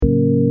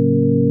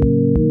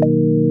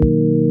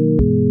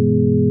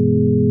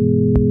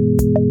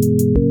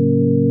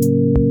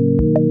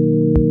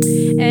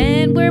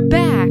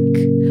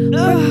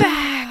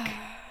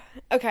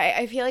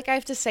I feel like I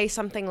have to say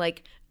something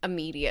like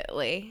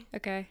immediately.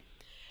 Okay.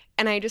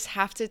 And I just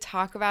have to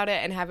talk about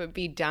it and have it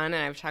be done.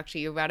 And I've talked to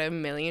you about it a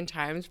million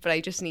times, but I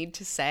just need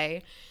to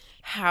say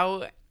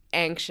how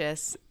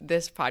anxious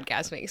this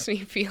podcast makes me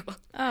feel.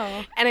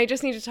 Oh. And I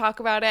just need to talk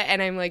about it,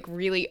 and I'm like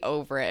really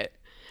over it.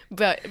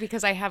 But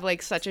because I have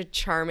like such a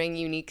charming,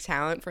 unique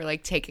talent for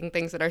like taking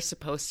things that are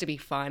supposed to be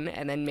fun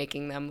and then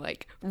making them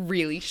like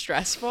really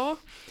stressful.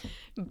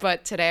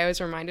 But today I was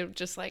reminded of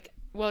just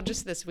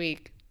this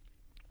week,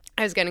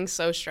 I was getting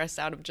so stressed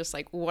out of just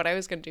like what I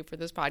was going to do for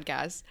this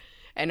podcast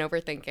and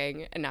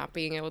overthinking and not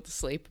being able to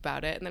sleep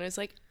about it. And then I was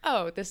like,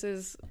 oh, this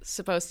is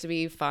supposed to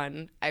be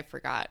fun. I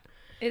forgot.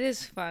 It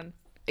is fun.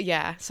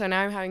 Yeah. So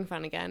now I'm having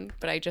fun again,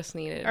 but I just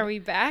needed. Are we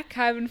back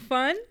having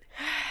fun?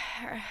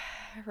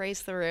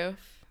 Raise the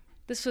roof.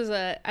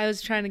 I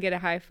was trying to get a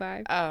high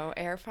five. Oh,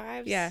 air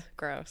fives? Yeah.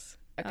 Gross.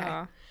 Okay.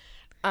 Oh.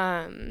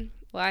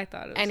 Well, I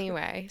thought it was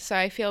anyway, so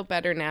I feel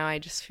better now. I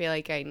just feel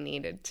like I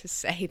needed to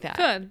say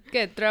that.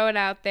 Good. Throw it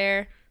out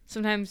there.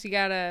 Sometimes you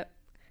gotta,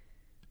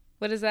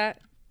 what is that?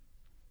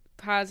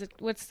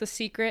 What's the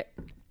secret?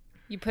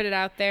 You put it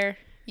out there.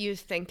 You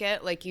think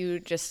it, like you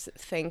just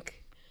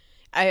think.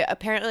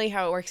 Apparently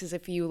how it works is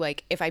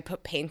if I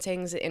put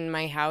paintings in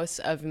my house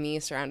of me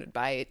surrounded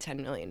by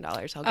 $10 million, I'll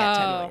get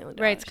 $10 million.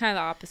 Right, it's kind of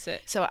the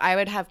opposite. So I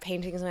would have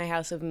paintings in my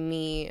house of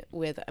me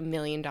with 1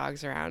 million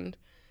dogs around.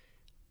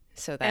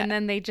 So that, and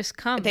then they just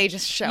come. They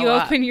just show up. You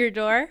open your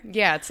door.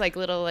 Yeah, it's like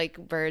little like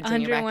birds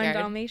in your backyard.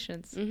 101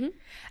 Dalmatians. Mm-hmm.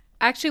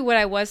 Actually, what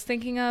I was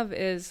thinking of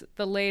is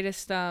the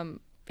latest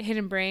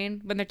Hidden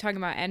Brain, when they're talking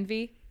about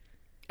envy.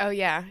 Oh,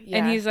 yeah.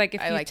 And he's like,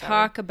 if you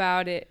talk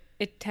about it,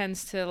 it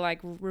tends to like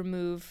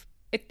remove...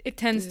 It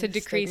tends to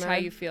decrease stigma. How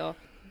you feel.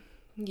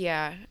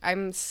 Yeah, I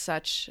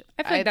feel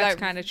like that's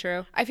kind of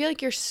true. I feel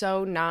like you're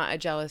so not a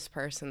jealous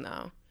person,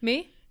 though.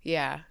 Me?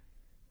 Yeah.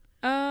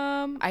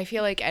 I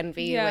feel like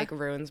envy like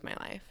ruins my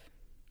life.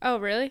 Oh,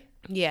 really?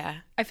 Yeah.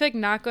 I feel like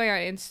not going on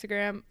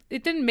Instagram,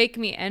 it didn't make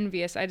me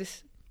envious. I feel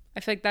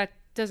like that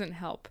doesn't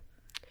help.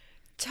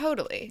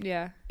 Totally.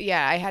 Yeah.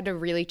 Yeah, I had to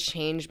really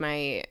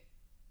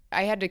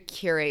I had to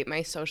curate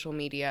my social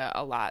media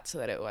a lot so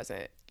that it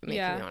wasn't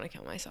making me want to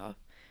kill myself.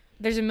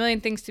 There's a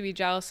million things to be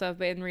jealous of,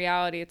 but in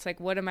reality, it's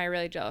like, what am I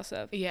really jealous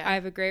of? Yeah. I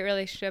have a great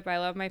relationship. I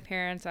love my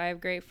parents. I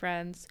have great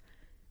friends.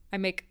 I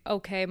make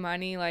okay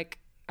money. Like,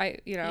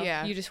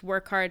 you just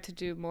work hard to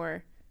do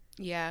more.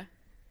 Yeah.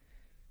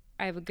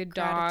 I have a good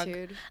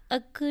Gratitude.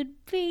 dog. A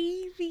good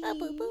baby.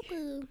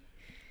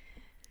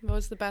 What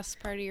was the best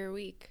part of your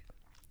week?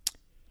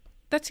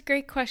 That's a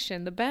great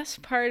question. The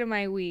best part of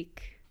my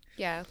week.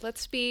 Yeah,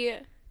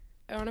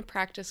 I want to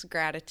practice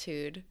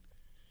gratitude.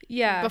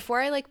 Yeah. Before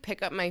I like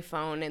pick up my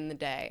phone in the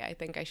day, I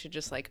think I should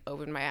just like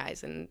open my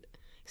eyes and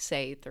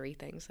say 3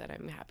 things that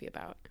I'm happy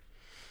about.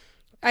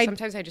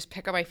 Sometimes I just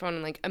pick up my phone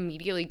and like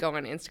immediately go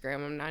on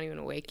Instagram. I'm not even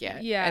awake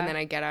yet. Yeah. And then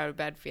I get out of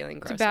bed feeling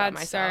gross it's a bad about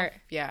myself. Start.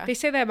 Yeah. They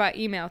say that about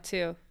email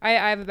too. I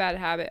have a bad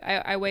habit.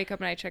 I wake up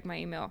and I check my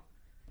email.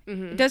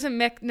 Mm-hmm. It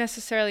doesn't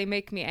necessarily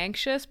make me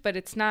anxious, but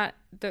it's not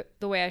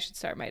the way I should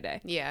start my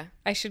day. Yeah.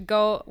 I should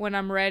go when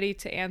I'm ready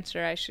to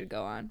answer. I should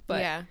go on. But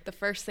yeah. The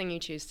first thing you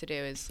choose to do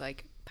is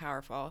like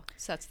powerful.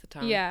 Sets the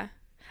tone. Yeah.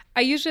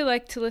 I usually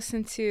like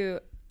to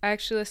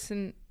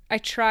I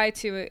try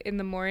to in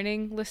the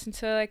morning listen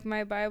to like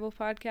my Bible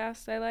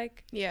podcast I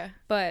like. Yeah.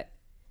 But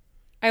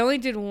I only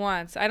did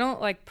once. I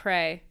don't like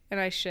pray, and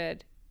I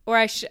should. Or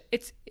I should.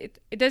 It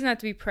doesn't have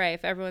to be pray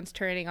if everyone's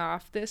turning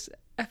off this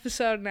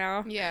episode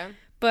now. Yeah.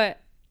 But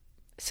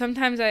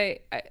sometimes I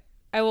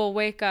will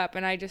wake up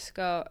and I just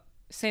go,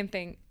 same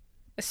thing.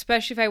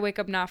 Especially if I wake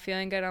up not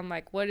feeling good, I'm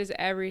like, what is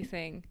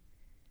everything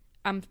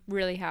I'm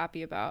really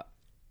happy about?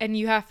 And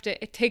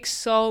it takes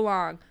so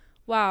long.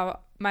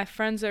 Wow, my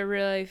friends are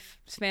really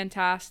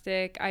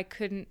fantastic. I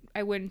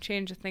wouldn't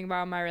change a thing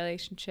about my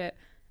relationship.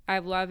 I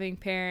have loving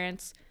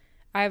parents.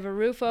 I have a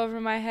roof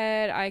over my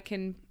head. I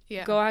can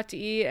go out to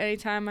eat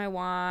anytime I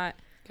want.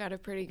 Got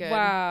it pretty good.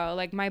 Wow,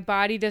 like my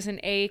body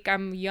doesn't ache.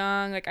 I'm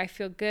young. Like I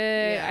feel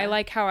good. Yeah. I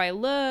like how I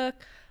look.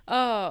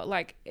 Oh,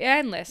 like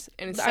endless.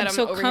 And instead I'm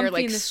so over here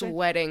like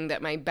sweating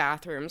that my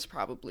bathroom's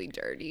probably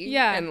dirty.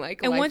 Yeah. And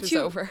like life is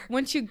over.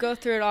 Once you go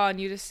through it all and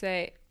you just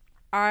say,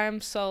 I'm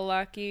so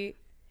lucky.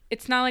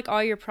 It's not like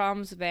all your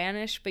problems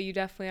vanish, but you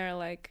definitely are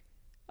like,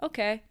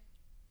 okay.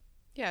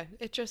 Yeah,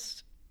 it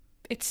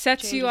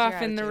sets you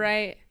off in the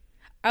right.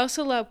 I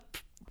also love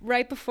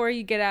right before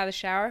you get out of the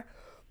shower,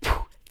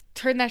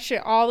 turn that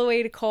shit all the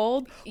way to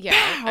cold.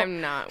 Yeah, I'm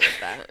not with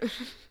that.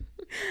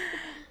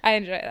 I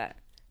enjoy that.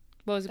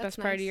 What was the That's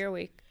best part nice. of your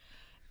week?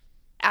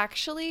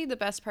 Actually, the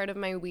best part of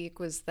my week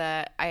was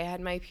that I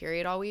had my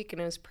period all week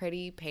and it was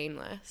pretty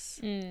painless.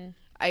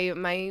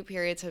 My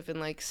periods have been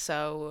like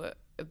so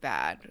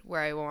bad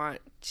where I want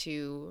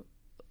to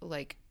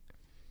like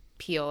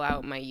peel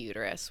out my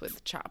uterus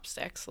with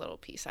chopsticks, little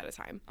piece at a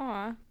time.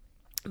 Aw.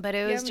 But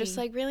it was just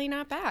like really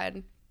not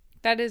bad.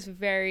 That is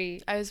very...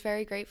 I was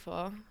very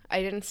grateful.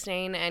 I didn't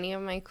stain any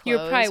of my clothes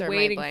You're probably or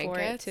waiting my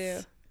blankets. for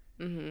it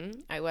too.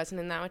 I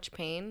wasn't in that much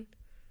pain.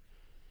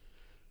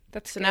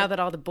 That's So good. now that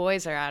all the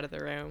boys are out of the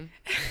room,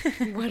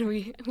 what should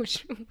we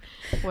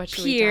talk about?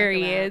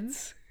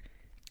 Periods.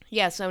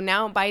 Yeah, so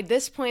now by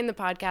this point in the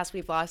podcast,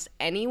 we've lost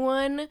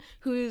anyone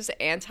who's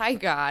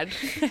anti-God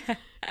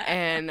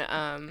and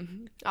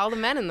all the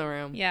men in the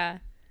room. Yeah.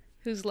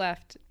 Who's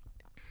left?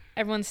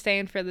 Everyone's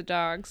staying for the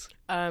dogs.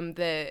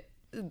 The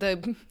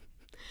The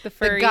the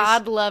furries.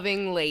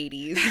 God-loving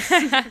ladies,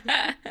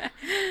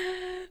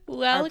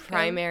 Welcome. our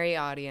primary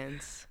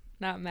audience.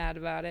 Not mad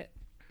about it.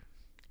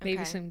 Maybe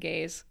Okay. some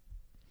gays.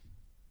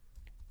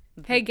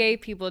 Hey, gay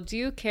people, do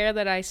you care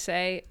that I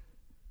say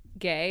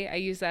gay? I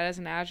use that as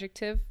an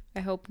adjective. I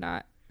hope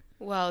not.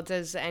 Well,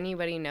 does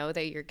anybody know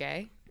that you're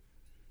gay?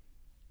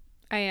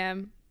 I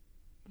am.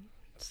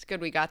 It's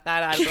good we got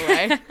that out of the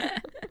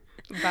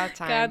way. About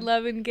time. God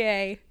loving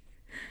gay.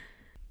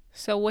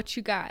 So what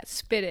you got?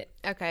 Spit it.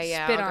 Okay,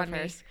 yeah, Spit I'll go on me.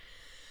 first.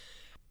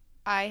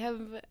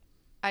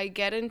 I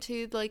get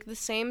into like the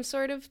same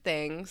sort of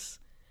things.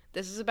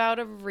 This is about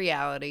a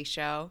reality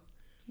show.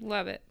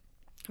 Love it.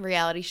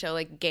 Reality show,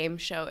 like game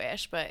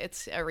show-ish, but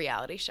it's a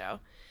reality show.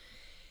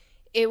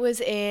 It was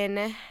in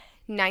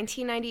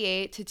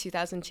 1998 to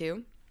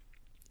 2002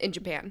 in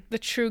Japan. The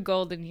true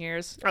golden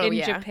years Oh, in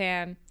yeah.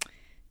 Japan.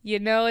 You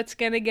know it's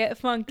gonna get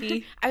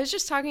funky. I was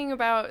just talking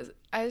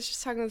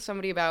to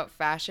somebody about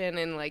fashion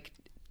in like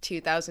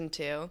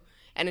 2002,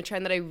 and a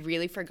trend that I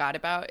really forgot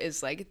about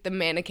is like the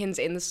mannequins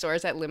in the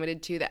stores at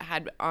Limited Too that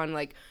had on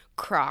like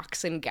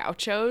Crocs and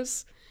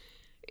gauchos.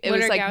 It What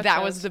was are like that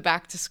gauchos? was the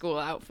back to school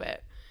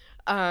outfit.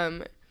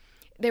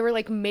 They were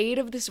like made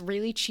of this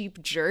really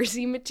cheap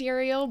jersey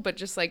material, but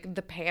just like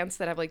the pants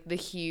that have like the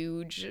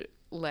huge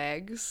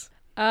legs.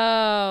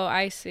 Oh,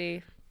 I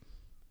see.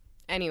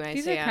 Anyway,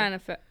 These so are yeah. kind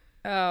of.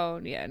 Oh,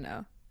 yeah,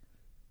 no.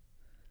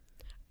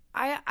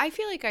 I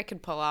feel like I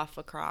could pull off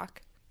a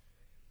Croc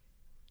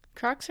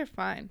Crocs are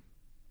fine.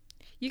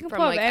 You can from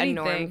pull off like anything.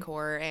 a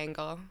normcore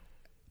angle.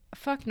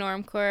 Fuck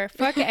normcore.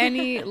 Fuck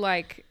any,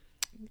 like,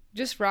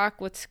 just rock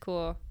what's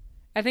cool.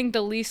 I think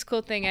the least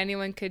cool thing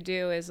anyone could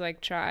do is,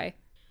 like, try.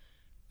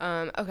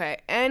 Okay.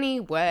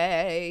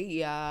 Anyway,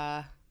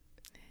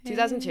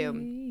 2002.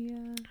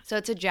 Yeah. So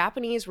it's a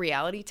Japanese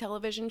reality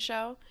television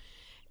show,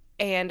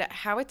 and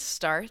how it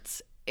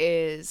starts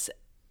is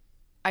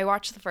I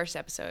watched the first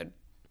episode,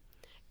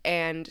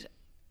 and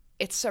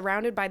it's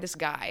surrounded by this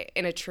guy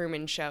in a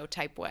Truman Show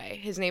type way.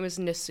 His name is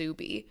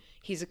Nasubi.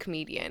 He's a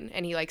comedian,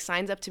 and he like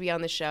signs up to be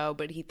on the show,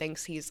 but he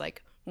thinks he's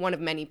like one of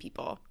many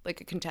people,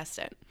 like a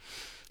contestant,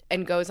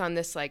 and goes on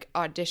this like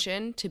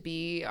audition to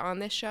be on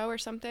this show or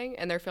something,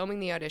 and they're filming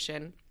the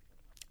audition,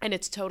 and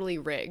it's totally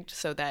rigged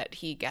so that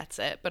he gets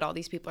it, but all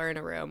these people are in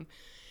a room,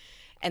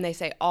 and they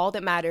say all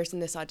that matters in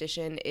this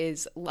audition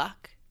is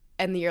luck,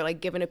 and you're like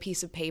given a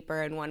piece of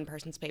paper, and one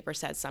person's paper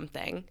says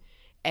something,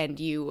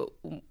 and you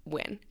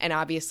win. And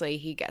obviously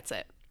he gets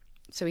it.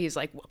 So he's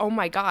like, oh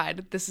my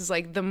God, this is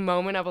like the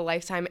moment of a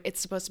lifetime. It's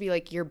supposed to be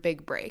like your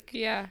big break.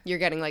 Yeah. You're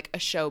getting like a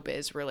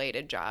showbiz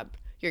related job.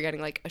 You're getting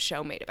like a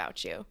show made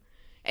about you.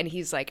 And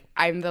he's like,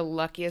 I'm the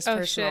luckiest Oh,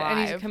 person shit. alive. And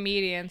he's a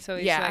comedian, so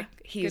he's, Yeah, like,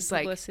 he's, good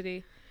like-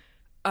 publicity.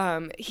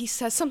 He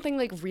says something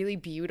like really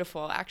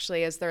beautiful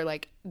actually, as they're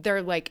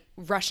like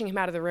rushing him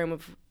out of the room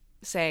of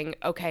saying,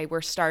 okay,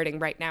 we're starting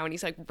right now. And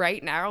he's like,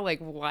 right now? Like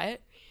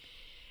what?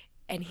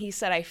 And he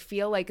said, I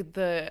feel like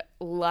the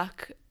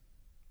luck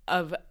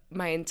of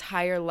my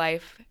entire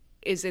life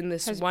is in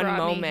this Has one brought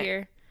me moment.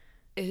 here.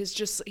 It is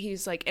just,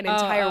 he's like, an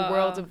entire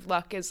world oh. of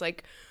luck is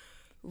like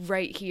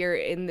right here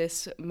in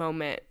this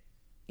moment.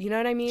 You know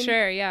what I mean?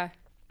 Sure, yeah.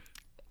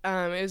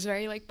 It was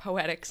very like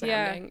poetic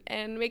Yeah. sounding,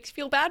 and makes you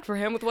feel bad for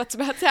him with what's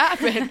about to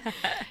happen.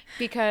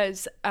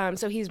 Because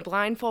so he's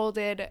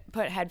blindfolded,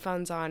 put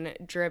headphones on,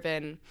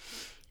 driven,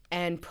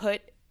 and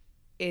put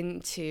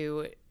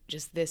into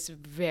just this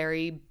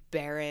very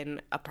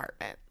barren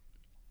apartment.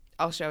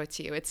 I'll show it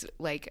to you. It's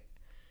like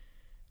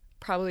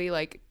probably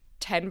like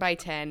 10 by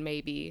 10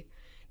 maybe.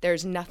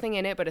 There's nothing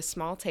in it but a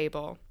small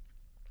table,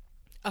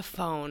 a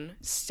phone,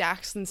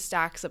 stacks and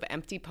stacks of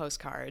empty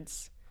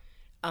postcards,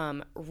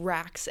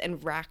 racks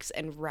and racks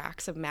and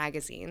racks of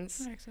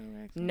magazines,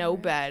 no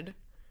bed,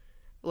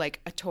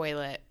 like a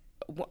toilet,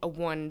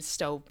 one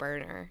stove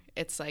burner.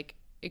 It's like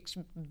it's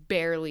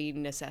barely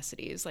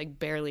necessities, like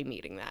barely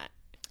meeting that.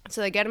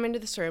 So they get him into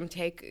this room,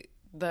 take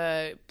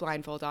the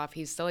blindfold off.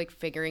 He's still like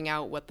figuring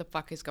out what the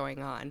fuck is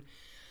going on.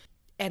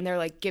 And they're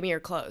like, give me your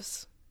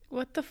clothes.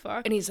 What the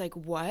fuck? And he's like,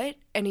 what?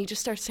 And he just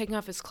starts taking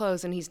off his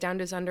clothes, and he's down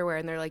to his underwear,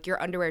 and they're like, your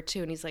underwear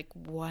too. And he's like,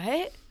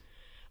 what?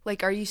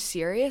 Like, are you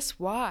serious?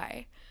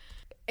 Why?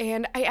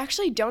 And I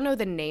actually don't know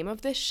the name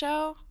of this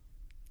show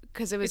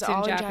because it was It's in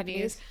all in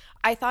Japanese. Japanese.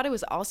 I thought it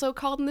was also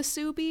called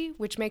Nasubi,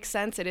 which makes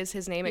sense. It is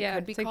his name. It Yeah,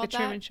 could be it's like called the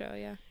Truman that. Show,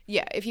 yeah.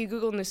 Yeah, if you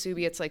Google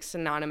Nasubi, it's like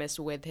synonymous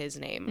with his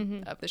name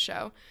Mm-hmm. of the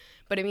show.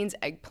 But it means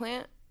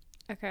eggplant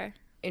Okay.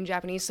 in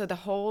Japanese. So the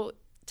whole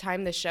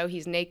time the show,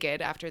 he's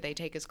naked after they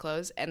take his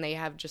clothes, and they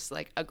have just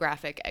like a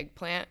graphic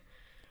eggplant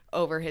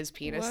over his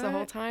penis the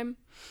whole What? time.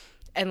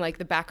 And like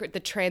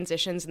the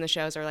transitions in the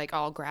shows are like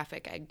all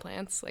graphic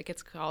eggplants. Like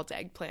it's called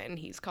Eggplant and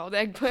he's called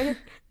Eggplant.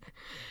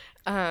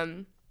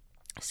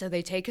 So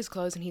they take his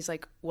clothes and he's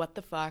like, what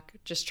the fuck?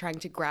 Just trying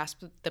to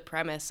grasp the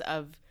premise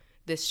of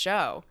this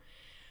show.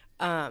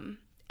 And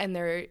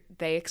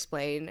they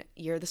explain,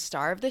 you're the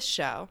star of this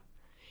show.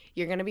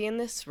 You're going to be in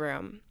this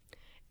room.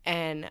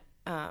 And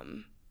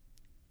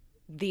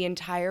the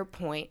entire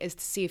point is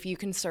to see if you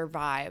can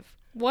survive.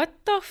 What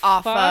the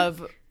off fuck?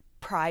 of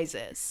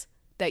prizes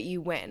that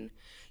you win.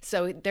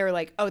 So they're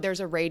like, oh, there's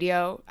a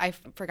radio. I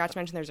forgot to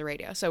mention there's a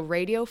radio. So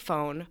radio,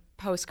 phone,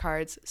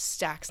 postcards,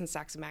 stacks and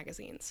stacks of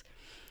magazines.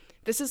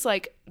 This is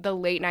like the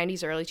late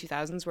 90s, early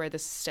 2000s where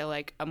this is still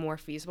like a more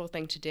feasible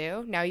thing to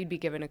do. Now you'd be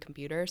given a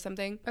computer or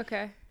something.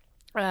 Okay.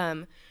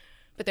 But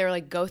they were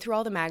like, go through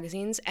all the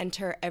magazines,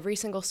 enter every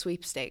single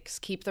sweepstakes,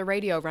 keep the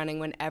radio running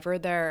whenever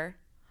they're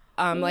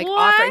like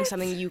offering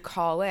something, you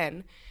call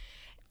in.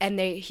 And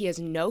he has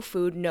no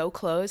food, no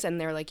clothes, and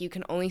they're like, you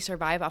can only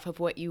survive off of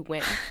what you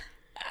win.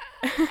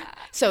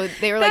 So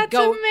they were like,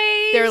 go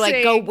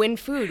win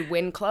food,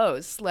 win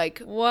clothes. Like,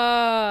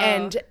 whoa.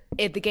 And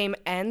the game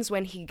ends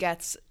when he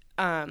gets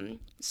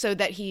so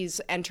that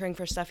he's entering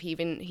for stuff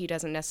he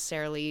doesn't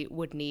necessarily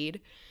would need.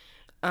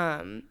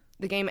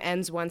 The game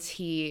ends once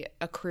he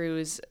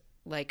accrues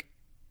like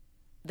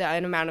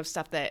an amount of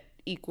stuff that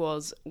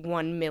equals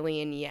 1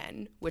 million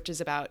yen, which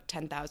is about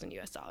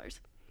 $10,000 US.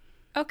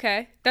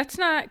 Okay, that's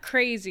not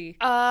crazy.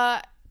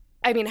 I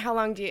mean, how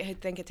long do you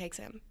think it takes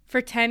him?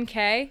 For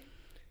 10K?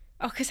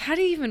 Oh, because how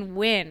do you even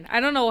win?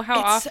 I don't know how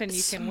often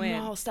you can win.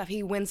 Small stuff.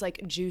 He wins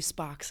like juice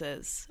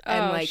boxes. Oh,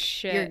 And like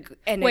shit.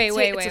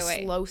 It's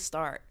a slow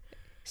start.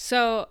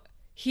 So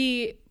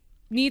he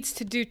needs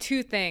to do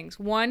two things.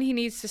 One, he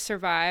needs to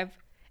survive.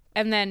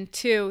 And then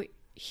two,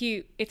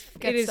 it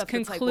is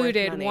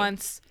concluded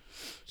once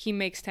he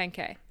makes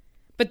 10K.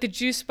 But the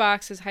juice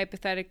box is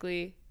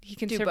hypothetically, he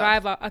can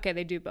survive. Okay,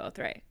 they do both,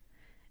 right?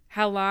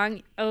 How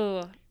long?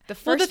 Oh. The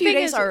first few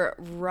days are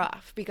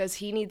rough because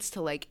he needs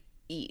to like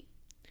eat.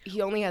 He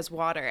only has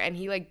water and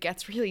he like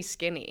gets really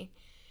skinny.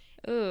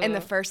 Ooh. And the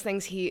first thing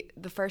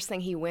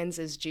he wins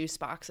is juice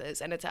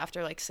boxes, and it's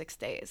after like 6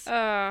 days.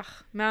 Ugh,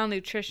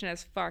 malnutrition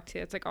as fuck too.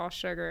 It's like all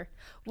sugar.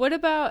 What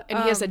about? And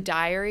he has a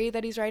diary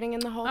that he's writing in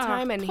the whole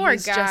time, and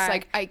he's guy. just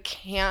like, I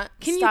can't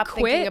stop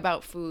thinking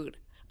about food.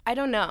 I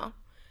don't know.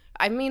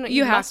 I mean,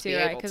 you have to,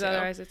 right? Because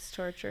otherwise, it's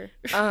torture.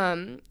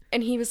 And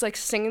he was like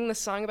singing the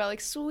song about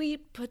like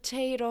sweet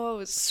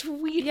potatoes,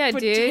 sweet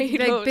potatoes. Dude,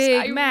 like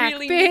Big Mac,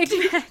 Big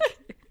Mac.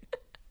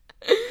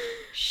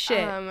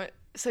 Shit.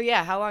 So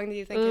yeah, how long do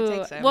you think it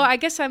takes him? Well, I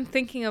guess I'm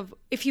thinking of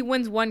if he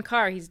wins one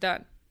car, he's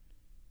done.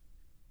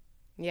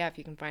 Yeah, if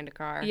you can find a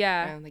car.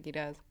 Yeah. I don't think he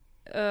does.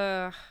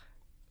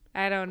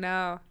 I don't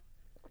know.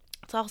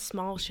 It's all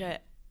small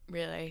shit,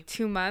 really.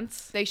 2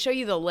 months? They show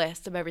you the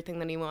list of everything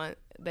that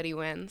he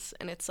wins,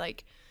 and it's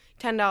like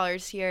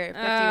 $10 here,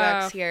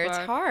 $50 here. Fuck.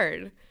 It's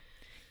hard.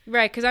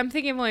 Right, because I'm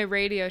thinking of only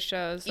radio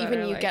shows.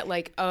 Even you get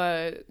like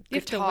a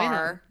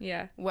guitar.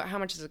 Yeah. How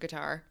much is a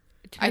guitar?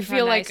 I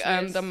feel like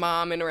the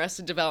mom in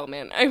Arrested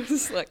Development. I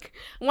was like,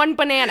 one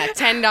banana,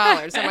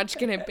 $10. How much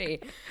can it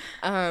be?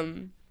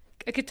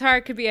 A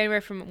guitar could be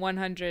anywhere from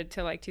 $100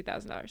 to like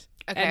 $2,000.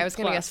 Okay, I was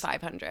gonna guess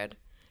 500.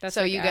 That's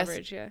so like you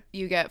average,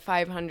 You get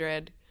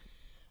 500.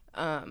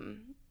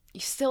 You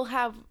still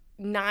have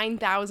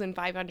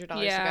 $9,500 to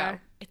go.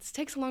 It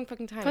takes a long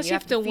fucking time. Plus, you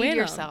have to feed win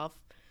yourself.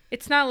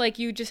 It's not like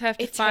you just have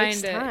to find it.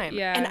 It takes time.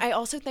 Yeah. And I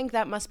also think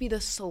that must be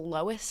the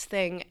slowest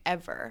thing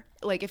ever.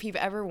 Like if you've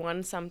ever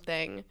won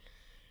something,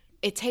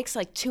 it takes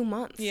like 2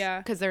 months. Yeah.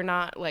 Because they're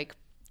not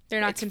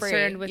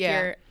concerned with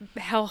your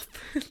health.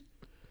 It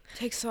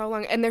takes so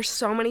long. And there's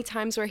so many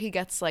times where he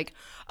gets like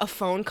a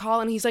phone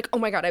call and he's like, oh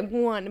my God, I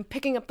won. I'm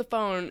picking up the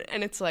phone.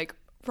 And it's like,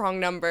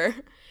 wrong number.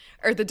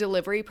 Or the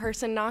delivery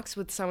person knocks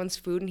with someone's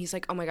food and he's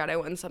like, oh my God, I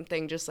won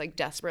something, just like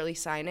desperately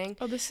signing.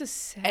 Oh, this is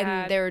sad.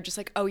 And they were just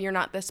like, oh, you're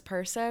not this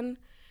person.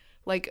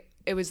 Like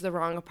it was the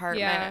wrong apartment.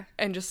 Yeah.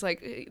 And just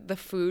like the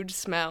food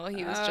smell.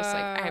 He was just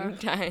like, I'm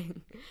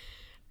dying.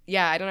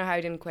 Yeah, I don't know how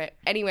he didn't quit.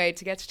 Anyway,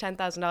 to get to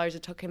 $10,000,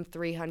 it took him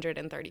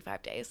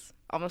 335 days.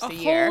 Almost a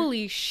year.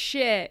 Holy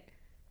shit.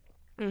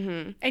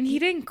 Mm-hmm. And he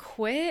didn't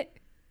quit?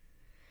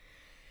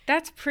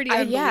 That's pretty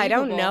unbelievable. Yeah, I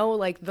don't know,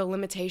 like, the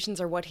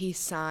limitations or what he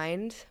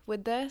signed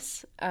with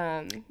this.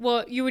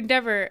 Well, you would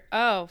never...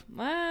 Oh,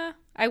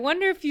 I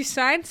wonder if you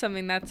signed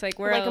something that's like...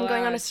 Like, I'm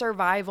going on a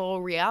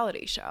survival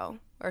reality show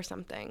or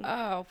something.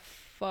 Oh,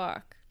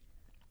 fuck.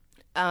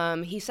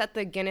 He set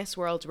the Guinness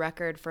World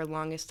Record for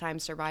longest time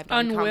survived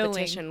on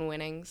competition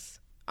winnings.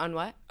 On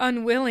what?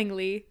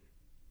 Unwillingly.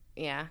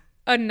 Yeah.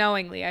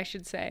 Unknowingly, I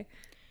should say.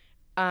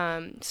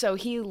 So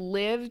he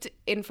lived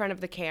in front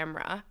of the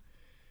camera.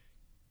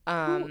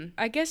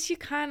 I guess you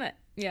kind of...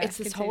 Yeah, it's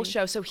this whole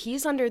show. So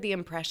he's under the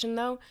impression,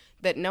 though,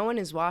 that no one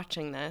is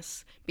watching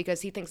this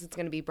because he thinks it's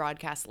going to be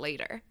broadcast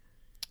later.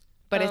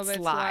 But it's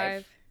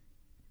live.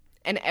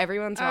 And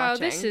everyone's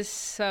watching. Oh, this is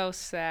so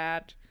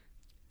sad.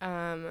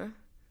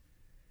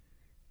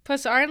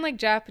 Plus, aren't like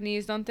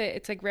Japanese, don't they?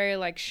 It's like very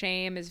like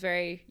shame is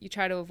very, you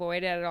try to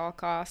avoid it at all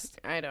costs.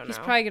 I don't know. He's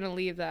probably going to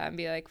leave that and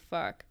be like,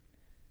 fuck.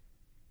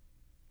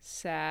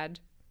 Sad.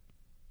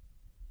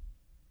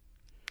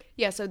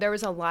 Yeah, so there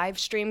was a live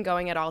stream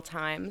going at all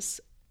times.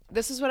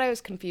 This is what I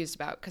was confused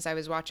about because I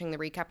was watching the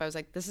recap. I was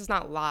like, this is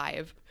not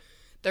live.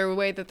 The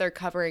way that they're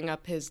covering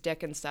up his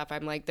dick and stuff,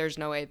 I'm like, there's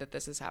no way that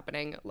this is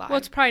happening live. Well,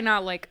 it's probably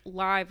not like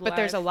live. But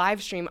there's a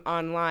live stream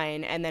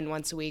online, and then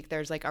once a week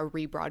there's like a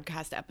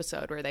rebroadcast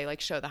episode where they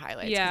like show the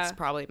highlights. Yeah. It's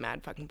probably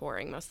mad fucking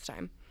boring most of the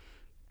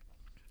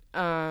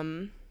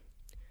time.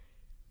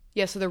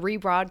 Yeah, so the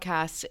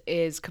rebroadcast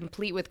is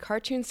complete with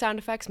cartoon sound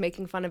effects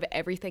making fun of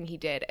everything he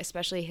did,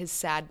 especially his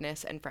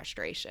sadness and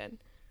frustration.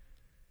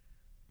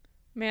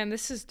 Man,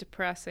 this is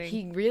depressing.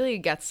 He really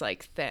gets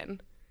like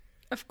thin.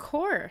 Of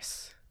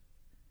course.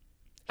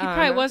 He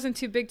probably wasn't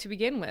too big to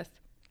begin with.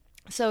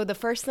 So the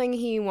first thing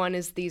he won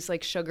is these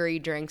like sugary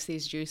drinks,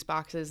 these juice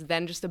boxes,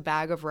 then just a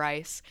bag of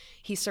rice.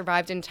 He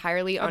survived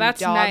entirely on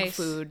dog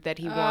food that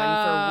he won for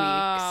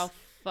weeks. Oh,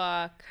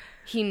 fuck.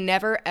 He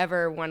never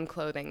ever won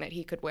clothing that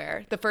he could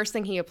wear. The first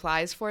thing he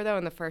applies for though,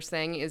 and the first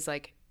thing is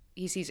like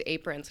he sees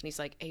aprons and he's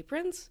like,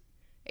 aprons?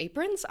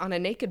 Aprons on a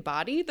naked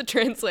body? The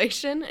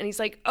translation? And he's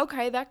like,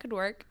 okay, that could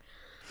work.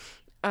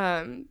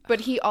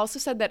 But he also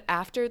said that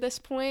after this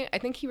point, I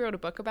think he wrote a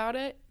book about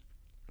it.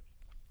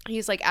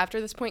 He's like,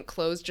 after this point,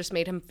 clothes just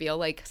made him feel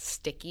like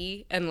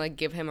sticky and like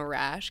give him a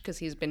rash because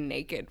he's been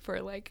naked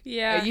for like a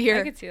year. Yeah,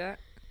 I could see that.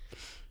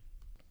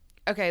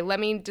 Okay, let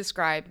me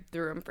describe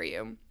the room for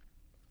you.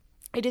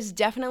 It is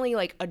definitely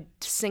like a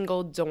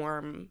single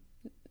dorm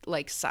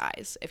like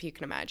size, if you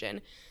can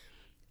imagine.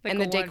 Like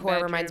and the decor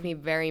one-bedroom. reminds me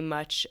very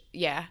much,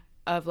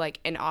 of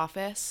like an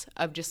office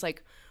of just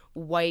like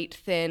white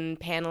thin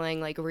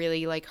paneling, like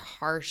really like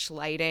harsh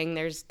lighting.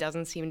 There's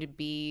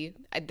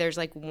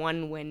like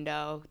one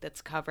window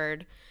that's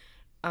covered.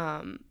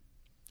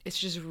 It's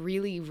just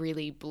really,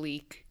 really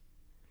bleak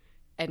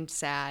and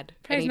sad.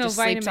 Probably and he no just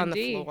sleeps on vitamin the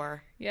D.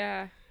 floor.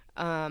 Yeah.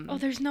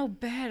 There's no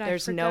bed.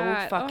 There's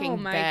no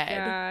fucking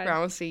bed for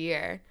almost a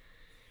year.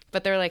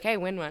 But they're like, hey,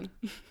 win one.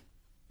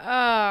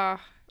 Oh.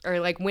 Or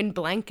like win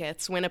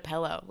blankets, win a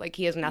pillow. Like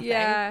he has nothing.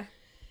 Yeah.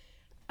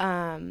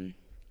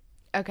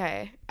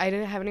 Okay,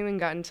 haven't even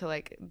gotten to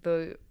like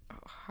the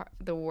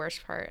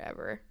worst part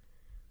ever.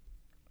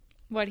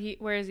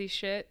 Where is he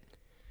shit?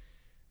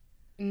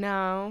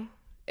 No,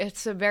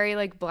 it's a very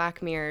like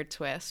Black Mirror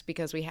twist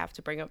because we have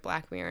to bring up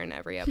Black Mirror in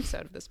every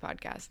episode of this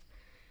podcast.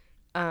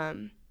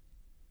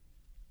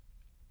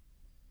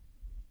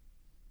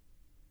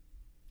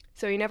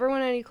 So he never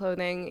won any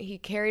clothing. He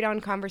carried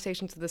on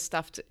conversations with the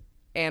stuffed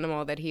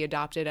animal that he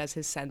adopted as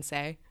his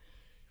sensei.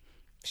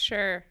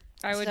 Sure.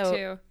 I would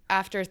too.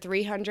 After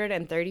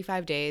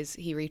 335 days,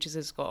 he reaches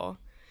his goal.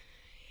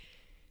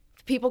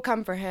 People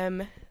come for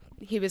him.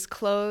 He was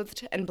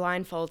clothed and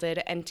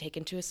blindfolded and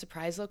taken to a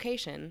surprise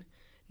location.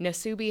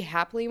 Nasubi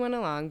happily went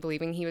along,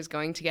 believing he was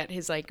going to get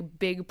his like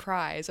big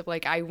prize of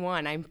like, I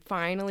won. I'm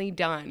finally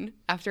done.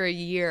 After a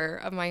year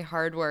of my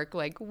hard work,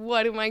 like,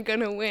 what am I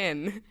gonna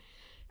win?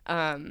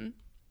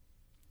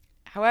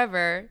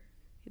 However,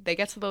 they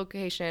get to the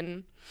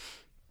location.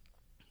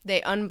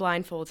 They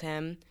unblindfold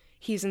him.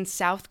 He's in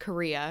South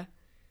Korea.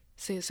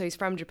 So he's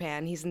from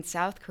Japan. He's in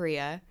South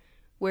Korea,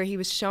 where he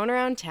was shown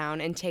around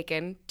town and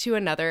taken to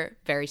another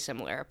very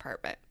similar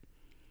apartment.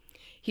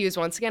 He was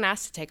once again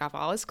asked to take off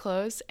all his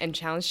clothes and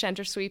challenged to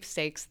enter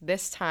sweepstakes.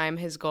 This time,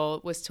 his goal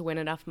was to win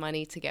enough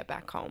money to get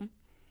back home.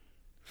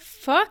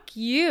 Fuck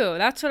you.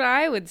 That's what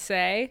I would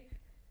say.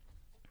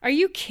 Are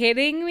you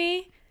kidding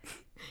me?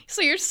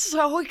 So you're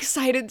so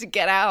excited to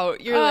get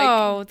out. You're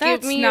like,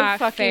 give me a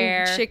fucking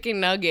fair.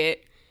 chicken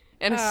nugget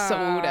and a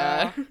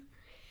soda.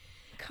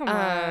 Come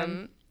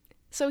on.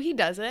 So he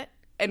does it,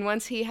 and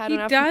once he had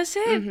enough, He does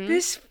it?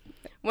 Mm-hmm.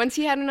 Once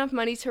he had enough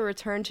money to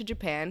return to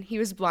Japan, he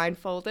was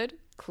blindfolded,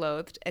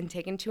 clothed, and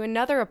taken to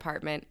another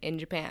apartment in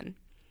Japan.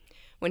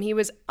 When he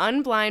was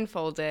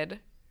unblindfolded,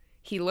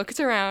 he looked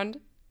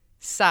around,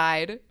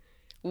 sighed,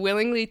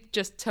 willingly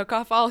just took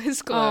off all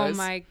his clothes. Oh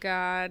my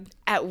God.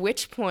 At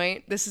which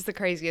point, this is the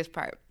craziest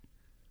part.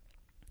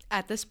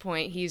 At this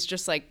point, he's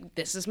just like,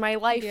 this is my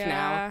life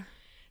now.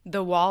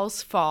 The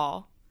walls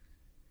fall,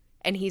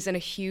 and he's in a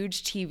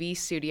huge TV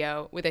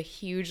studio with a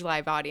huge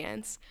live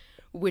audience,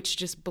 which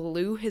just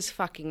blew his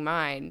fucking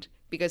mind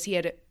because he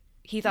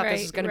thought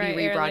this was going to be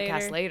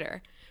rebroadcast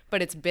later.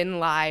 But it's been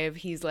live.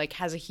 He's like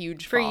has a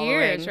huge following. For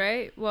years,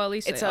 right? Well, at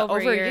least it's over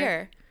a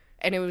year.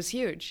 And it was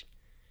huge.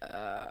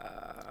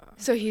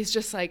 So he's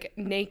just like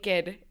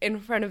naked in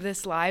front of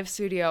this live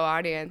studio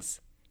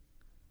audience.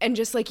 And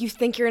just like you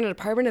think you're in an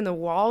apartment and the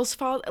walls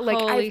fall. Like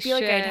Holy I feel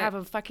shit. like I'd have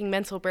a fucking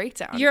mental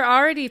breakdown. You're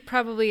already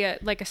probably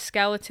like a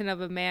skeleton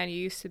of a man you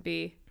used to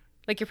be.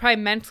 Like you're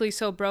probably mentally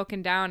so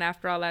broken down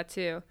after all that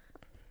too.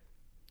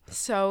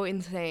 So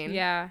insane.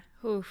 Yeah.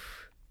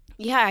 Oof.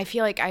 Yeah, I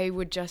feel like I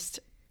would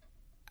just,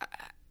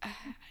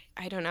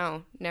 I don't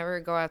know, never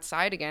go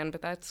outside again,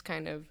 but that's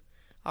kind of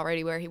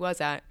already where he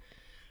was at.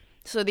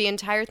 So the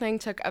entire thing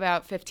took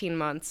about 15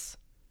 months.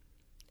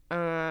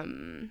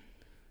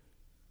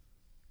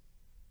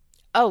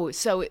 Oh,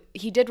 so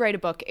he did write a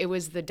book. It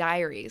was the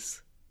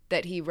diaries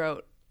that he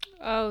wrote.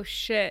 Oh,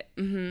 shit.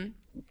 Mm-hmm.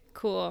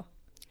 Cool.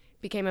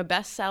 Became a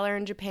bestseller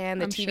in Japan.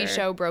 The I'm TV sure.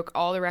 show broke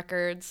all the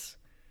records.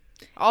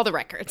 All the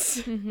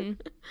records. Mm-hmm.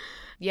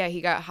 Yeah,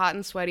 he got hot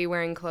and sweaty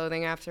wearing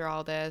clothing after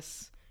all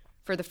this.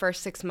 For the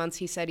first 6 months,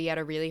 he said he had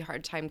a really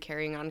hard time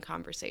carrying on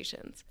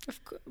conversations.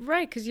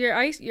 Right, because you're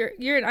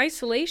in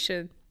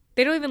isolation.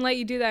 They don't even let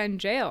you do that in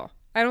jail.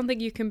 I don't think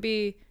you can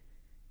be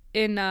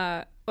in,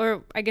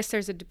 or I guess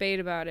there's a debate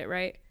about it,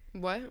 right?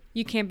 What?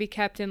 You can't be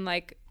kept in,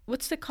 like,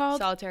 what's it called?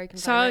 Solitary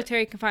confinement.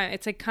 Solitary confinement.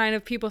 It's like kind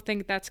of, people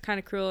think that's kind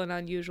of cruel and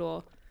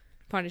unusual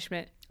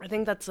punishment. I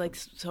think that's like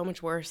so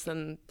much worse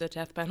than the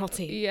death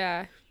penalty.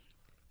 Yeah.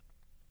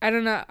 I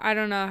don't know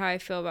how I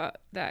feel about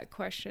that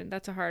question.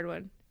 That's a hard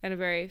one and a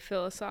very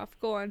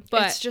philosophical one.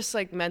 But it's just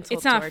like mental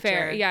it's not torture.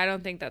 fair. Yeah, I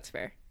don't think that's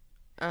fair.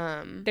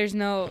 I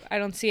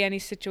don't see any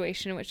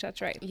situation in which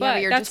that's right. Yeah,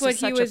 but you're that's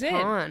just what he was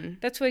pawn. in.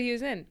 That's what he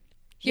was in.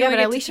 Yeah, but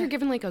at least you're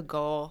given like a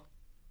goal.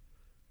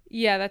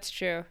 Yeah, that's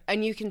true.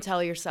 And you can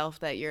tell yourself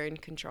that you're in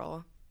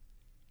control.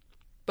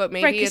 But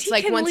maybe Right, 'cause it's he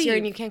like can once you're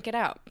in, leave. you can't get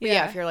out. But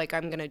Yeah. if you're like,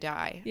 I'm going to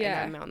die.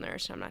 Yeah. And I'm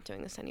malnourished, I'm not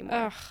doing this anymore.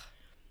 Ugh.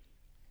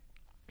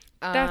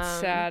 That's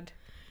sad.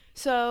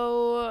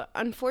 So,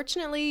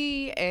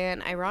 unfortunately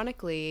and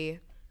ironically,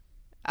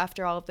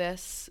 after all of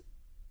this,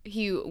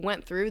 he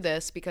went through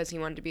this because he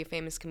wanted to be a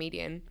famous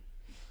comedian.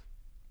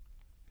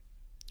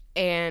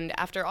 And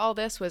after all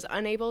this, was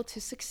unable to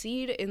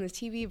succeed in the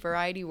TV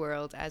variety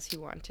world as he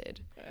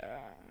wanted.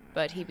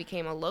 But he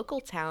became a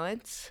local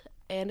talent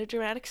and a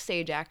dramatic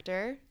stage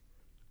actor,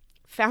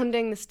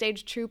 founding the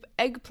stage troupe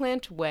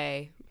Eggplant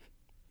Way.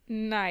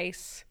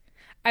 Nice.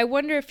 I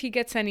wonder if he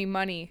gets any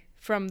money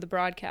from the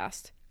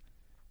broadcast.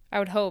 I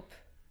would hope.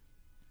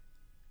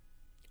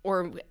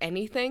 Or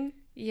anything?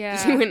 Yeah.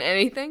 Does he win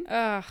anything?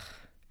 Ugh.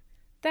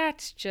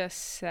 That's just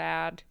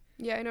sad.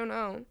 Yeah, I don't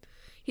know.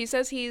 He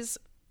says he's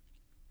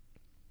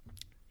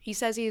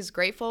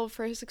grateful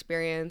for his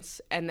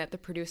experience and that the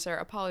producer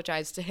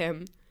apologized to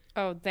him.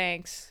 Oh,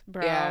 thanks,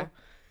 bro. Yeah.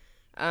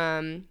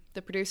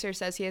 The producer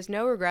says he has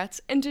no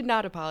regrets and did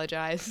not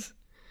apologize.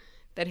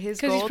 That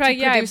his goal to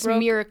produce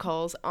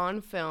miracles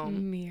on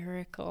film.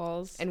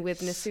 Miracles. And with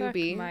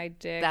Nasubi, Suck my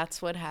dick.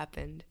 that's what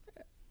happened.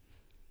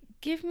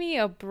 Give me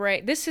a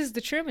break. This is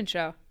the Truman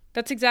Show.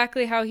 That's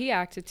exactly how he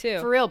acted, too.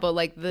 For real, but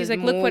like the He's like,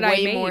 look what I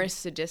made. more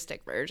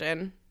sadistic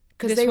version.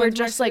 Because This they were one's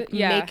just more like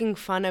yeah. making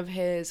fun of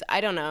his,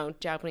 I don't know,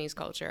 Japanese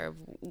culture of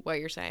what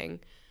you're saying.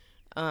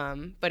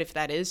 But if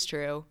that is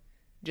true,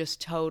 just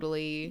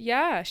totally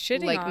Yeah,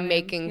 shitting like on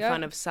making him.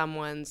 fun of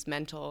someone's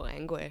mental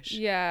anguish.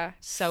 Yeah.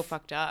 So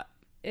fucked up.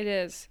 It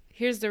is.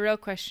 Here's the real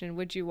question.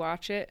 Would you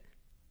watch it?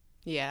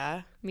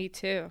 Yeah. Me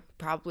too.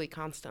 Probably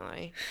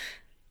constantly.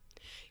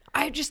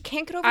 I just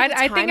can't get over the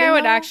I think timing, I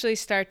would though. actually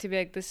start to be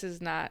like, this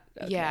is not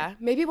okay. Yeah.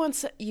 Maybe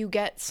once you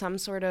get some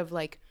sort of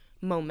like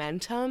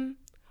momentum.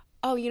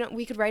 Oh, you know,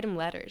 we could write him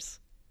letters.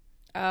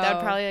 Oh, That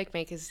would probably like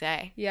make his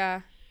day.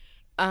 yeah.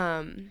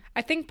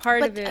 I think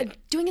part of it.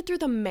 Doing it through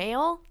the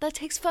mail, that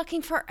takes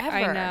fucking forever.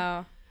 I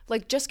know.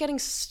 Like just getting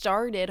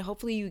started,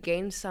 hopefully you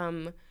gain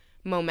some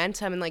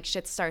momentum and like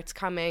shit starts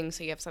coming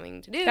so you have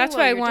something to do. That's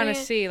while what I you're want to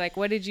doing it. see. Like,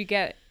 what did you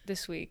get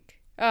this week?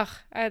 Ugh,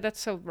 that's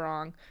so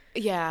wrong.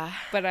 Yeah.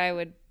 But I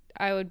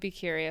would be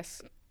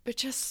curious. But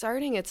just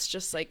starting, it's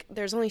just like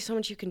there's only so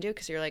much you can do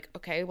because you're like,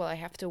 okay, well, I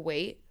have to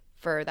wait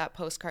for that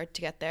postcard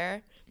to get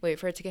there, wait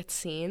for it to get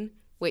seen,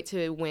 wait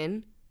to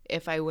win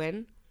if I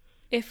win.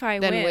 If I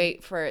Then win.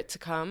 wait for it to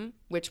come,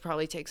 which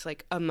probably takes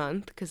like a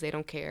month because they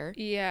don't care.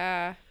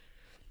 Yeah.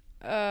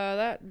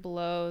 That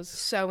blows.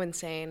 So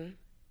insane.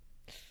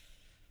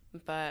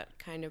 But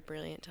kind of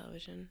brilliant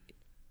television.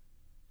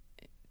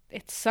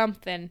 It's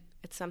something.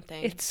 It's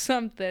something. It's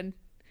something.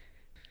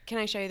 Can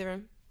I show you the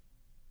room?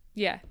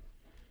 Yeah.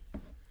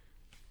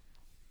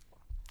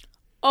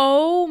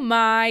 Oh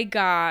my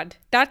God.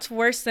 That's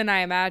worse than I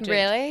imagined.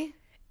 Really?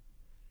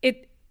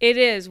 It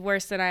is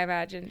worse than I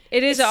imagined.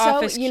 It is It's an so-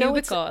 office you know,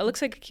 cubicle. It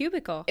looks like a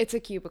cubicle. It's a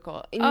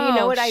cubicle. And Oh, you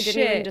know what I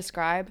didn't even shit.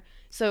 describe?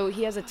 So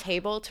he has a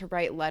table to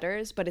write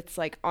letters, but it's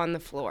like on the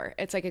floor.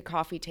 It's like a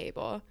coffee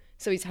table.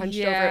 So he's hunched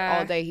over it Yeah.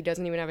 all day. He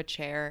doesn't even have a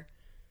chair.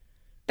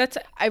 That's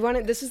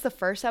This is the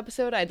first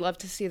episode. I'd love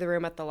to see the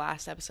room at the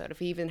last episode if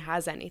he even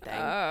has anything.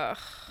 that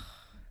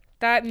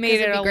 'Cause made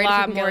it it'd be a great if we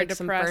lot can get, more like,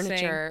 some depressing.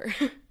 furniture.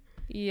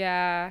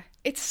 Yeah.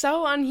 It's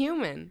so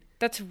unhuman.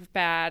 That's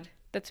bad.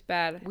 That's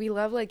bad. We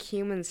love like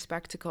human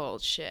spectacle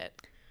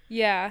shit.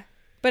 Yeah.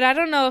 But I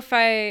don't know if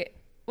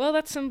well,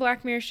 that's some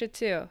Black Mirror shit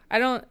too. But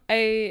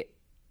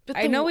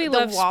I know we the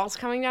love walls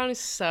coming down is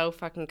so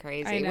fucking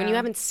crazy. I When you know.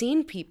 haven't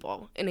seen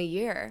people in a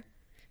year.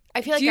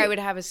 I feel like I would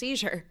have a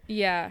seizure.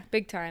 Yeah,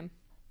 big time.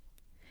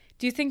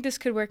 Do you think this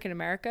could work in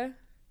America?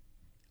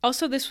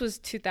 Also, this was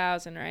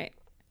 2000, right?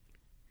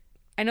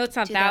 I know it's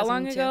not that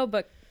long 2002. ago,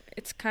 but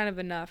it's kind of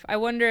enough. I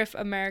wonder if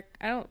America...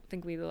 I don't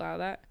think we'd allow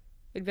that.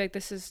 We'd be like,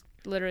 this is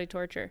literally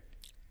torture.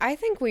 I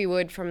think we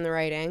would from the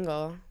right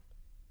angle.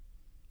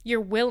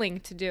 You're willing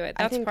to do it.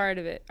 I That's think- part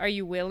of it. Are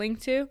you willing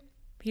to?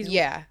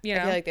 Yeah. you I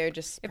know, feel like they would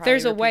just if probably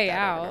there's a repeat way that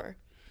over and out. over.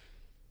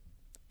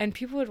 and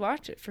people would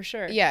watch it for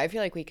sure. Yeah, I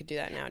feel like we could do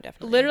that now,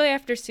 definitely. Literally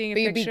after seeing a but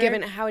picture. You'd be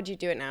given, how would you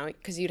do it now?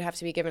 Because you'd have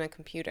to be given a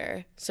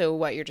computer. So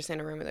what, you're just in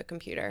a room with a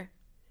computer?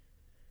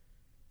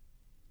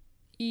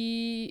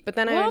 But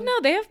then no,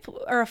 they have,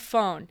 or a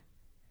phone.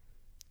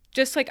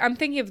 Just like, I'm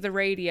thinking of the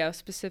radio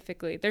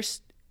specifically.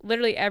 There's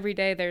literally every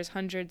day there's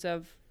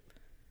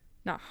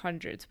not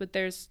hundreds, but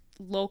there's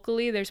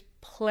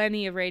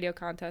plenty of radio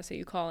contests that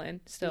you call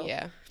in still.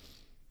 Yeah.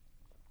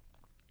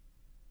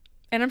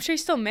 And I'm sure you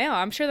still mail.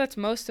 I'm sure that's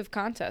most of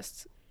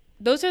contests.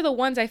 Those are the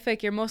ones I feel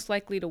like you're most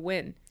likely to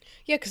win.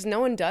 Yeah, because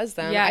no one does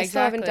them. Yeah, I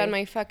still haven't exactly. done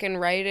my fucking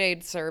Rite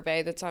Aid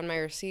survey that's on my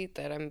receipt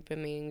that I've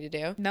been meaning to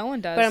do. No one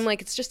does. But I'm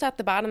like, it's just at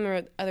the bottom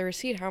of the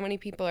receipt. How many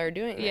people are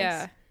doing this?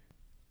 Yeah.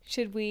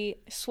 Should we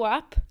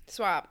swap?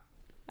 Swap.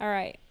 All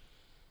right.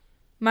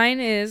 Mine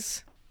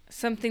is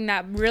something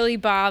that really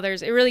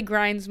bothers. It really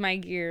grinds my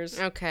gears.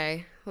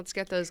 Okay. Let's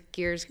get those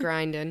gears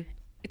grinding.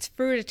 It's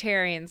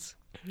fruititarians.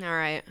 All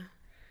right.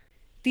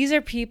 These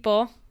are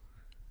people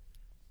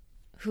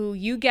who,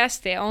 you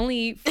guessed it, only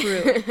eat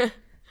fruit.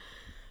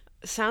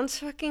 Sounds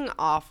fucking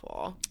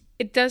awful.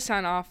 It does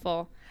sound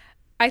awful.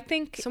 I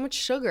think... So much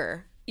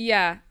sugar.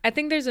 Yeah. I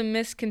think there's a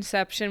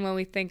misconception when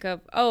we think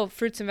of,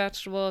 fruits and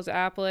vegetables,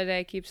 apple a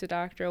day keeps the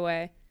doctor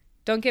away.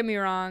 Don't get me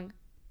wrong.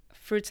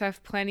 Fruits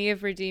have plenty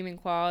of redeeming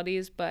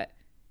qualities, but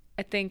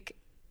I think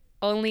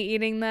only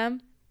eating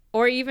them,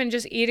 or even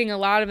just eating a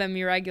lot of them in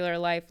your regular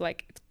life,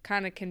 like, it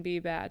kind of can be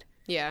bad.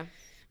 Yeah.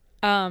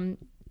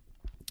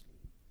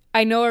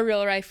 I know a real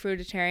life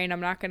fruititarian. I'm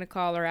not going to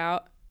call her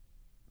out,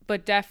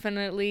 but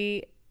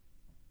definitely,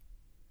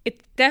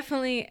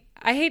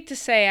 I hate to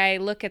say I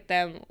look at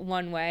them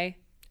one way.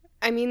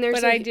 I mean,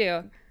 I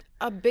do.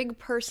 A big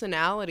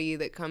personality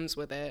that comes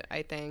with it,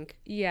 I think.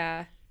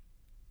 Yeah.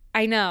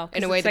 I know.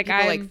 In a way that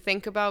people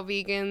think about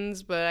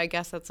vegans, but I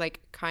guess that's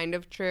like kind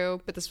of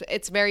true. But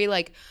it's very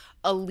like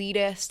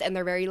elitist, and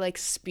they're very like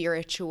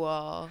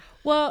spiritual.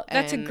 Well,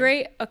 that's you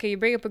bring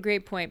up a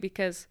great point,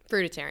 because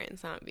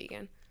fruititarians, not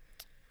vegan.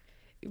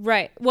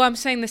 Right. Well, I'm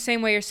saying the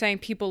same way you're saying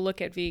people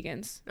look at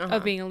vegans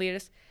of being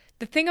elitist.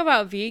 The thing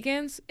about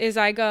vegans is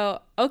I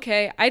go,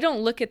 okay, I don't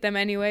look at them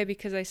anyway,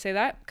 because I say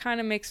that kind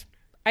of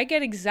I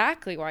get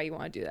exactly why you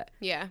want to do that.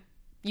 Yeah.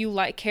 You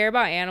care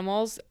about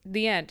animals,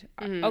 the end.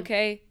 Mm-hmm.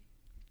 Okay.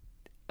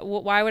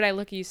 Why would I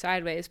look at you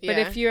sideways? But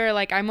if you're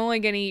like, I'm only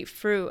going to eat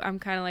fruit, I'm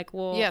kind of like,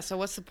 well. Yeah, so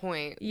what's the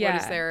point? Yeah.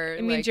 What is there,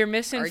 it means you're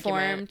misinformed.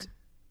 Argument?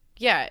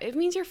 Yeah, it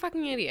means you're a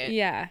fucking idiot.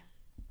 Yeah.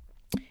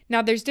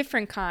 Now, there's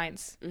different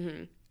kinds.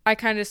 Mm-hmm. I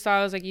kind of saw,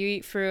 I was like, you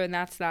eat fruit and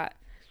that's that.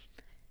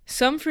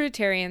 Some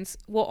fruitarians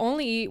will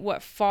only eat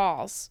what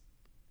falls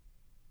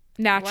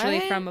naturally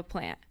from a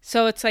plant.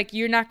 So it's like,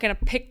 you're not going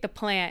to pick the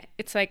plant.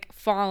 It's like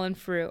fallen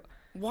fruit.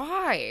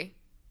 Why?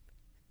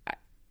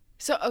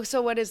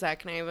 So what is that?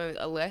 Can I have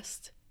a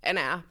list? An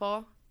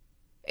apple?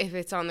 If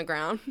it's on the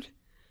ground?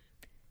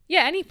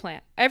 Yeah, any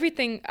plant.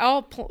 Everything,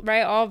 all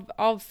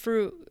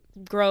fruit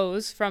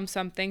grows from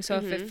something. So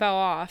if it fell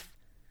off.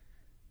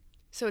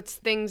 So it's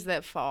things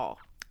that fall.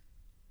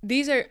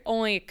 These are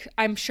only,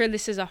 I'm sure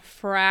this is a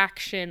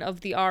fraction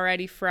of the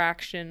already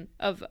fraction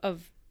of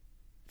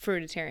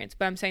fruititarians.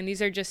 But I'm saying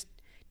these are just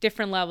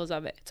different levels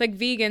of it. It's like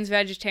vegans,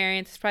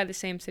 vegetarians, it's probably the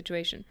same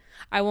situation.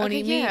 I won't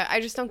eat meat. Yeah,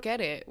 I just don't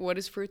get it. What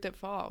is fruit that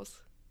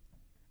falls?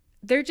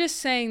 They're just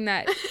saying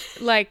that,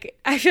 like,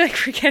 I feel like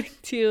we're getting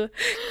too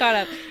caught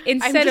up.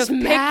 Instead I'm just of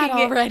mad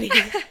picking already.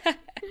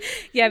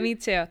 Yeah, me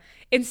too.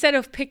 Instead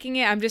of picking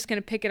it, I'm just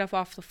going to pick it up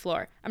off the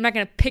floor. I'm not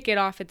going to pick it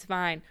off its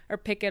vine or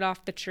pick it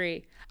off the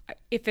tree.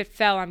 If it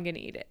fell, I'm going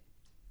to eat it.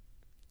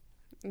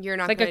 You're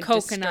not like going a to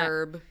coconut.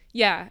 disturb.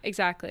 Yeah,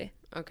 exactly.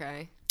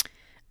 Okay.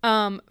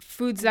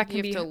 Foods that can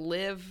you be... have to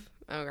live...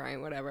 Okay,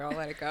 whatever. I'll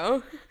let it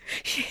go.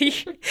 You're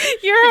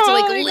to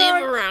like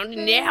live around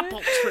an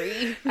apple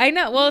tree. I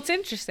know. Well, it's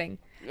interesting.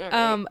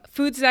 Right.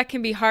 Foods that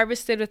can be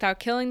harvested without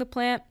killing the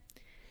plant.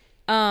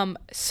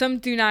 Some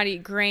do not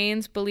eat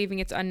grains, believing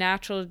it's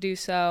unnatural to do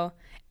so.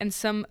 And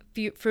some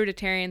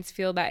fruititarians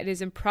feel that it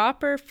is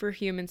improper for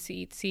humans to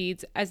eat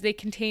seeds as they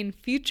contain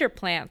future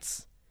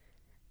plants.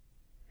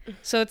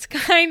 So it's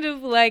kind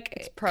of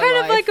like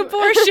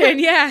abortion,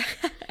 yeah.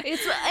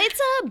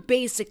 It's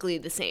basically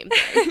the same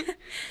thing.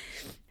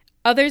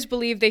 Others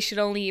believe they should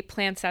only eat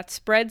plants that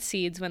spread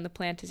seeds when the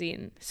plant is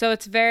eaten. So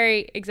it's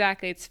very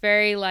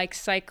like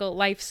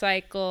life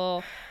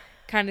cycle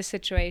kind of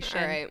situation.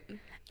 All right.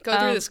 Go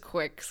through this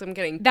quick because I'm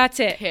getting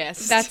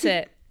pissed. That's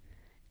it.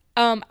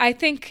 I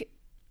think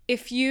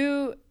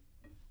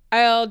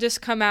I'll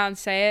just come out and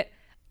say it.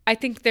 I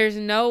think there's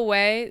no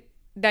way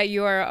that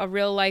you are a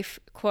real life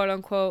quote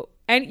unquote,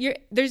 and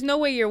there's no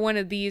way you're one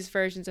of these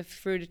versions of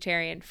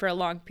fruititarian for a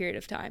long period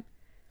of time.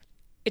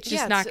 It's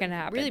just not going to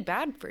happen. Really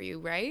bad for you,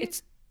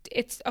 right?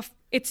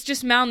 It's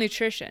just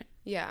malnutrition.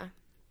 Yeah.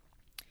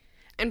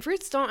 And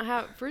fruits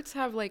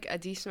have like a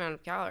decent amount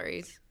of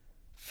calories.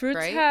 Fruits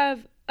right?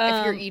 have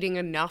if you're eating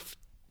enough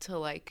to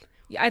like.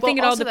 I think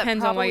it all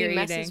depends on what you're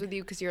eating. Messes with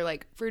you because you're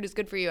like, fruit is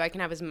good for you. I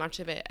can have as much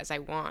of it as I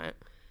want.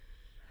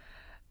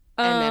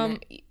 And then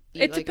eat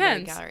it like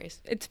depends. calories.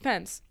 It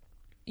depends.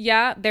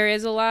 yeah, there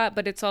is a lot,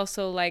 but it's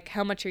also like,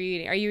 how much are you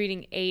eating? Are you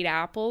eating 8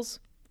 apples?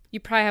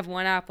 You probably have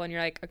 1 apple and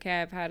you're like,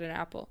 okay, I've had an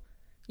apple.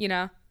 You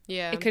know?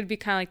 Yeah. It could be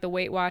kind of like the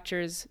Weight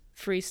Watchers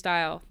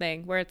freestyle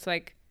thing where it's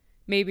like,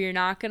 maybe you're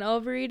not going to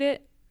overeat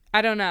it.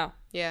 I don't know.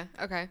 Yeah.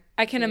 Okay.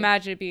 I can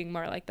imagine it being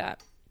more like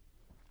that.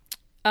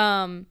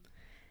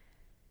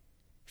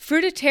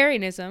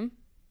 Fruititarianism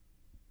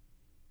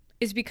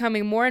is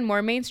becoming more and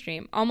more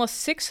mainstream. Almost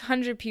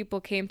 600 people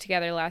came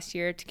together last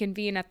year to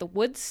convene at the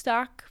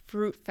Woodstock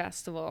Fruit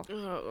Festival.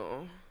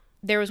 Oh.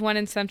 There was one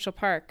in Central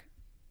Park.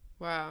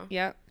 Wow.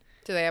 Yep.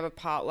 Do they have a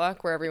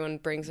potluck where everyone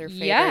brings their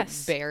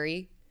favorite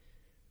berry?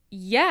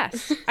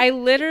 Yes. I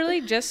literally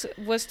just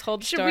was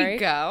told Should story. we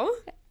go?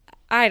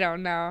 I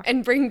don't know.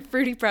 And bring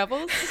Fruity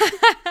Pebbles?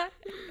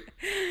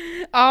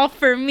 All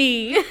for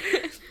me.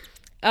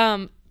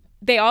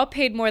 They all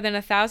paid more than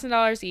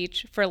 $1,000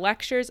 each for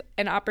lectures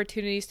and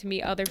opportunities to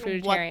meet other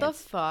fruititarians. What the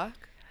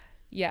fuck?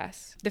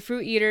 Yes. The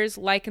fruit eaters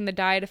liken the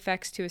diet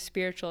effects to a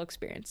spiritual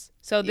experience.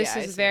 So this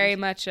is very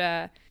much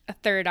a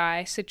third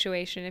eye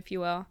situation, if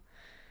you will.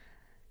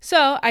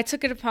 So I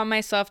took it upon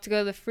myself to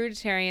go to the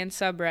Fruititarian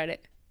subreddit.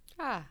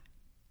 Ah.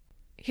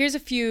 Here's a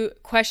few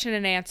question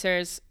and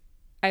answers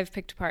I've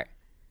picked apart.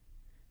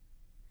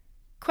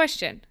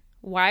 Question.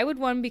 Why would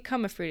one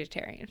become a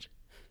fruititarian?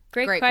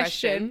 Great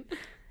question.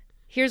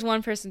 Here's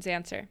one person's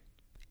answer.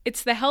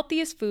 It's the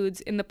healthiest foods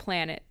in the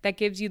planet that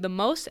gives you the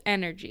most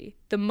energy,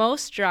 the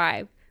most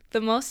drive, the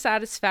most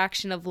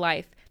satisfaction of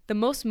life, the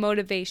most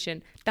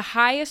motivation, the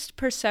highest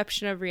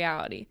perception of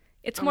reality.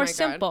 It's more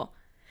simple.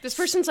 God. This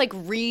person's like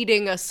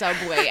reading a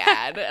Subway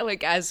ad,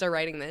 like as they're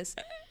writing this.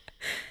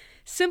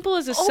 Simple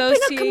as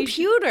association. Open a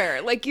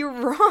computer. Like, you're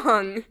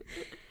wrong.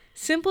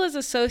 Simple is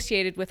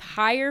associated with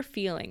higher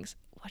feelings.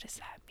 What does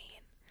that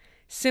mean?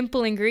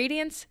 Simple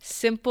ingredients,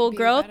 simple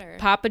growth, better.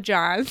 Papa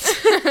John's.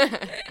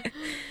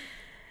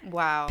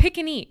 Wow. Pick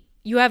and eat.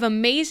 You have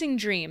amazing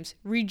dreams.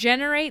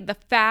 Regenerate the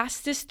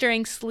fastest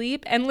during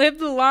sleep and live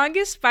the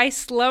longest by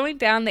slowing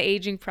down the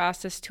aging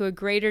process to a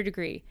greater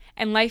degree.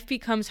 And life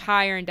becomes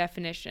higher in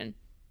definition.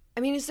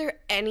 I mean, is there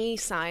any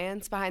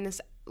science behind this?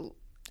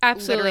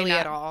 Absolutely not.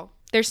 At all?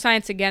 There's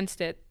science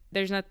against it.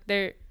 There's not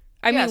there.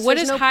 I mean, what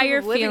is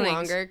higher feelings?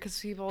 Longer because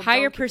people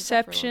higher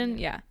perception.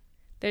 Yeah.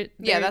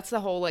 Yeah, that's the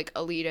whole like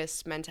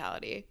elitist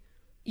mentality.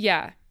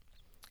 Yeah.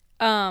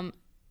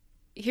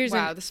 Here's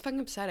wow, this is fucking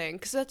upsetting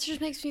because that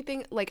just makes me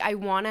think like I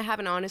want to have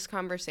an honest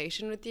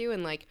conversation with you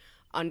and like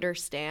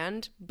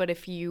understand, but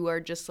if you are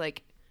just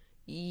like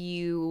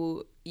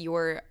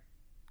your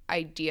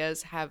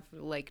ideas have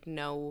like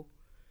no,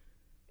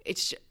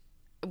 it's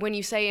when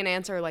you say an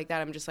answer like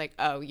that, I'm just like,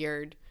 oh,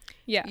 you're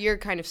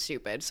kind of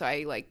stupid, so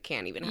I like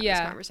can't even have this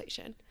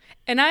conversation.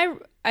 And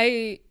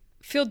I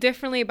feel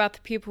differently about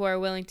the people who are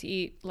willing to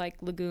eat like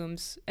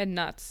legumes and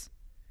nuts.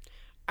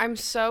 I'm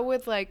so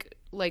with like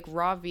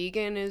raw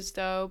vegan is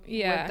dope.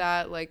 Yeah. With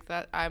that, like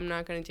that, I'm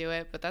not gonna do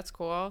it, but that's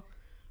cool.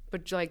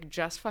 But like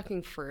just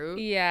fucking fruit.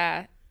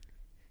 Yeah.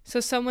 So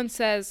someone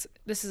says,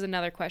 this is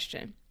another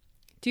question.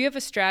 Do you have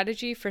a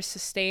strategy for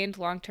sustained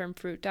long-term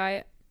fruit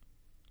diet?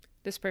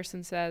 This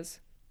person says,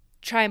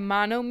 try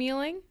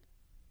mono-mealing.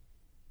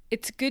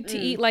 It's good to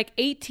eat like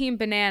 18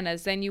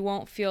 bananas, then you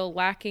won't feel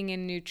lacking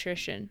in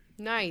nutrition.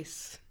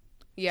 Nice.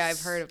 Yeah,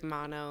 I've heard of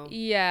mono.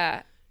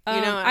 Yeah.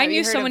 You know, I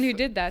knew someone who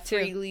did that too.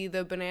 Freely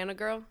the banana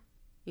girl.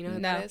 You know who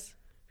that is?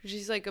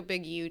 She's like a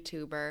big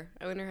YouTuber.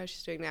 I wonder how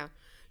she's doing now.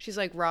 She's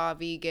like raw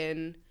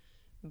vegan,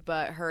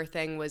 but her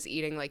thing was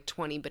eating like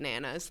 20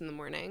 bananas in the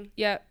morning.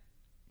 Yep.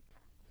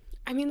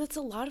 I mean, that's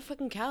a lot of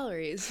fucking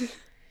calories.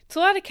 It's a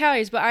lot of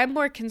calories, but I'm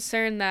more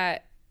concerned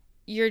that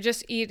you're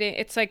just eating,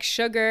 it's like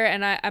sugar,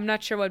 and I'm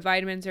not sure what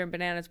vitamins are in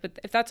bananas, but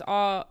if that's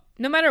all,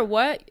 no matter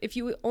what, if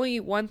you only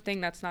eat one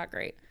thing, that's not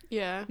great.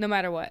 Yeah. No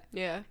matter what.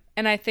 Yeah.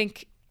 And I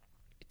think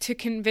to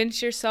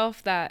convince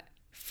yourself that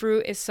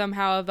fruit is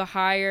somehow of the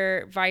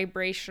higher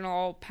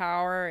vibrational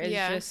power is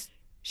just...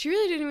 She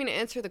really didn't even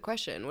answer the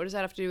question. What does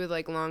that have to do with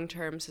like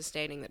long-term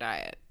sustaining the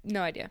diet?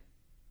 No idea.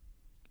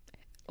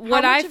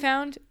 What I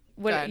found...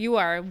 You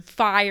are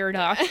fired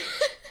up.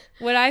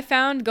 What I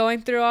found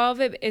going through all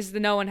of it is that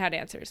no one had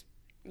answers.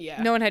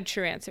 Yeah. No one had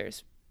true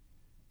answers.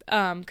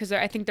 Because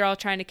I think they're all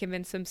trying to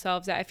convince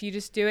themselves that if you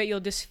just do it, you'll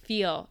just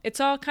feel. It's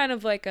all kind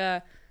of like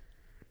a...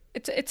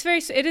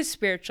 it is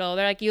spiritual.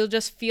 They're like, you'll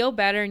just feel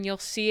better and you'll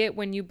see it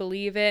when you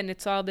believe it. And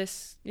it's all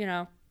this,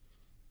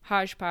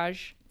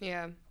 hodgepodge.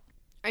 Yeah.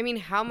 I mean,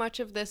 how much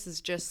of this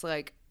is just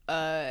like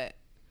a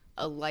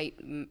light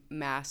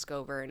mask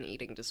over an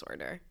eating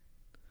disorder?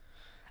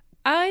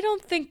 I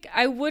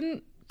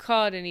wouldn't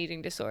call it an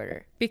eating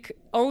disorder.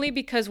 Only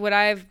because what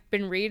I've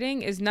been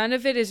reading is none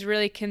of it is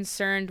really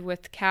concerned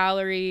with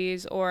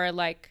calories or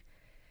like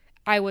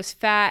I was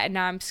fat and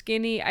now I'm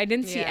skinny. I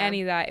didn't see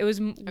any of that. It was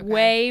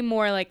way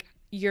more like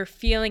you're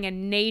feeling a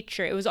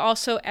nature. It was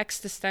also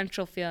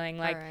existential feeling,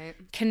 like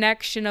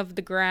connection of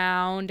the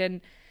ground, and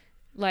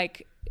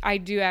like I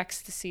do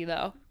ecstasy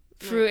though.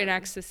 Fruit and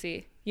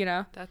ecstasy,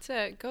 That's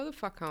it. Go the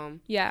fuck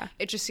home. Yeah.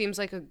 It just seems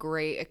like a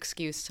great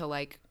excuse to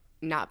like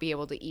not be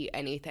able to eat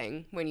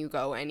anything when you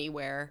go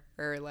anywhere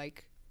or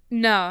like.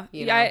 No,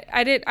 You yeah, know?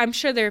 I did. I'm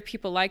sure there are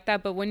people like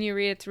that, but when you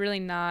read it, it's really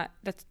not.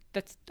 That's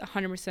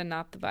 100%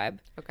 not the vibe.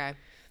 Okay.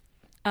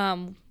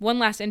 One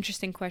last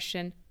interesting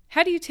question: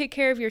 how do you take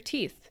care of your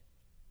teeth?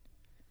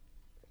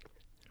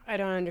 I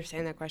don't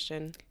understand that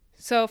question.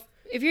 So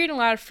if you're eating a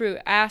lot of fruit,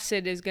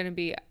 acid is going to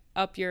be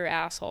up your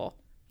asshole.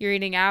 You're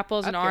eating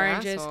apples and Up your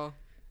oranges. asshole.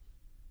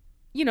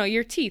 You know,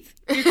 your teeth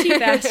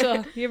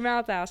asshole, your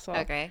mouth asshole.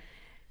 Okay.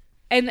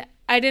 And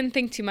I didn't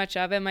think too much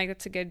of it. I'm like,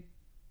 that's a good,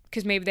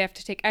 because maybe they have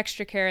to take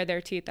extra care of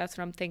their teeth. That's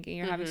what I'm thinking.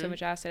 You're having so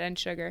much acid and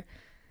sugar.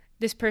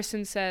 This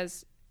person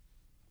says,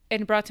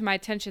 and brought to my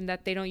attention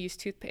that they don't use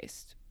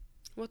toothpaste.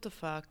 What the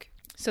fuck?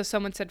 So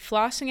someone said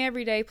flossing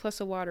every day plus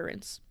a water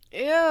rinse.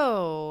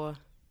 Ew.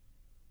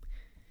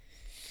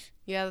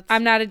 Yeah, that's...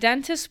 I'm not a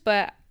dentist,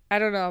 but I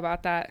don't know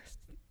about that.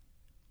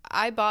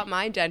 I bought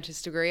my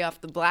dentist degree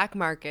off the black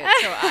market,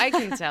 so I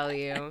can tell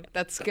you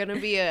that's gonna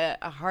be a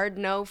hard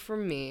no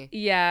from me.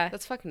 Yeah.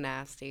 That's fucking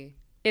nasty.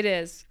 It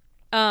is.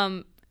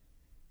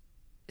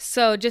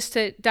 So just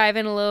to dive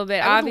in a little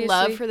bit, I would obviously,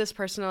 love for this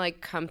person to like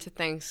come to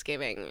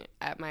Thanksgiving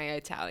at my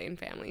Italian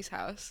family's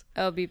house.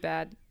 it'll be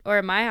bad. Or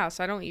at my house,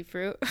 I don't eat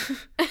fruit.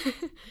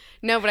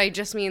 No, but I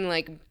just mean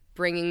like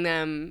bringing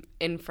them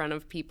in front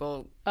of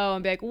people. Oh,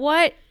 and be like,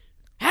 what?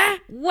 Huh?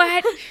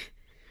 What?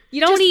 You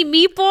don't eat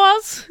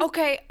meatballs?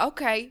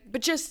 Okay,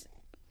 but just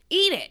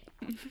eat it.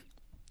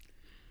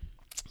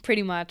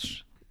 Pretty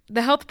much.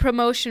 The health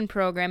promotion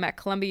program at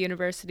Columbia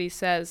University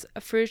says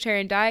a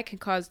fruitarian diet can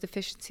cause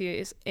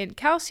deficiencies in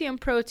calcium,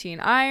 protein,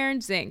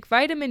 iron, zinc,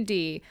 vitamin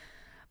D,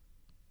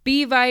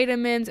 B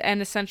vitamins,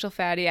 and essential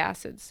fatty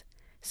acids.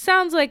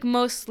 Sounds like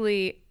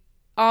mostly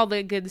all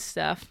the good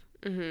stuff.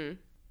 Mm-hmm.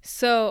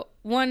 So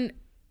one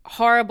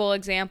horrible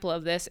example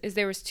of this is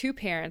there was two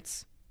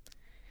parents.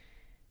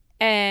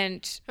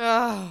 And,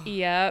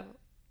 yep,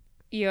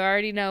 you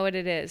already know what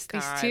it is.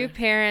 God. These two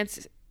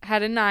parents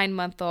had a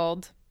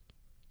 9-month-old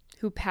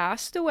who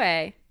passed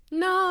away.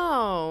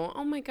 No.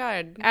 Oh my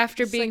God.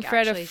 After It's, being like,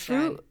 fed a actually sad.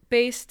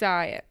 fruit-based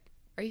diet.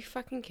 Are you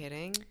fucking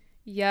kidding?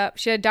 Yep.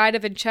 She had died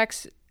of a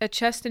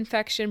chest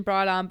infection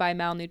brought on by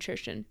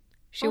malnutrition.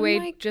 She Oh my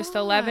weighed just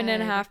 11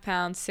 and a God. half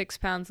pounds, 6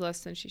 pounds less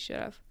than she should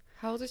have.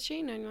 How old is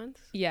she? 9 months?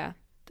 Yeah.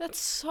 That's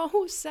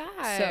so sad.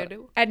 So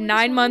at What is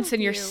 9 wrong months with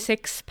and you're you?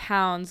 6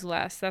 pounds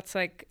less. That's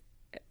like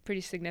pretty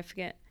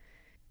significant.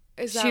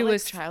 Is that she like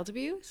was- child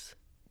abuse?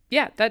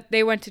 Yeah, that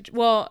they went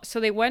to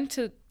they went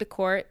to the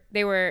court.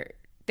 They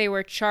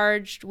were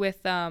charged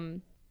with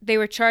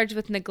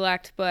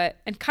neglect,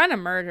 and kind of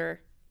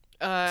murder.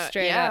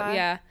 Straight up,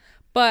 yeah.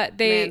 But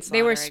they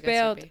Manslaughter, were I guess, would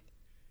spelled. be.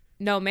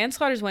 No,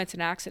 manslaughter's when it's an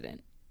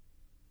accident.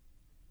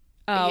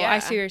 Oh, Yeah. I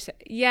see what you're saying.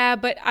 Yeah,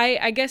 but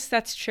I guess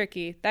that's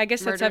tricky. I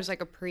guess Murder's that's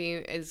like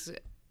is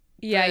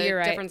yeah, the you're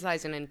right. different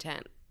size in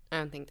intent. I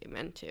don't think they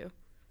meant to.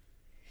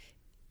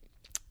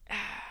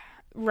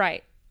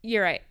 Right,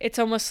 you're right. It's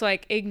almost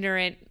like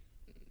ignorant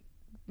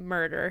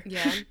murder.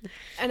 Yeah.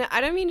 And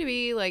I don't mean to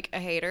be like a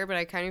hater, but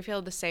I kind of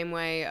feel the same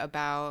way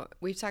about,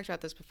 we've talked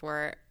about this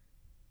before,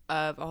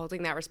 of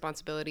holding that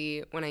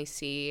responsibility when I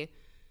see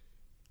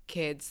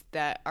kids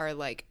that are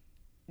like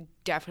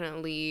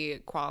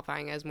definitely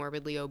qualifying as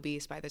morbidly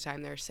obese by the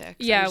time they're 6.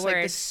 Yeah, I'm just like,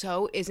 word. this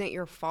so isn't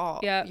your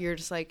fault. Yeah. You're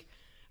just like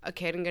a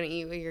kid and gonna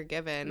eat what you're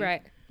given.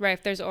 Right.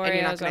 If there's Oreos, And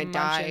you're not gonna I'm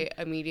die munching.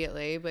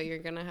 immediately, but you're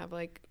gonna have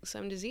like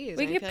some disease.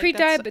 We And I get feel like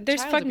pre-diabetes. that's There's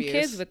child fucking abuse.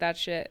 kids with that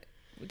shit.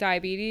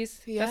 Diabetes.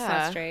 That's Yeah.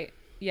 not straight.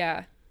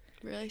 Yeah.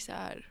 Really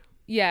sad.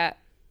 Yeah.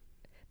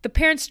 The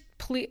parents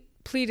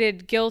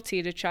pleaded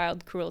guilty to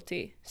child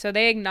cruelty. So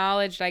they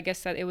acknowledged, I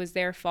guess, that it was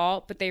their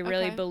fault, but they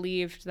really Okay.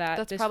 believed that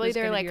That's this probably was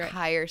their gonna like be right.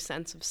 higher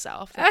sense of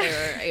self that they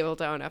were able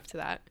to own up to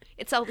that.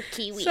 It's all the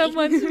kiwi.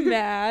 Someone's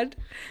mad.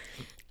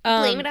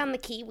 Blame it on the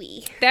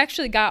kiwi. They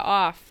actually got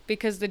off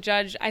because the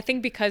judge, I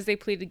think because they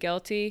pleaded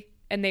guilty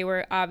and they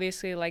were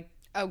obviously like,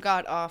 Oh,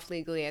 got off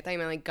legally. I thought you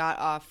meant like got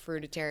off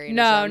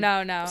fruititarianism.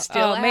 no.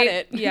 Still at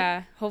it.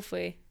 Yeah,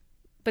 hopefully.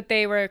 But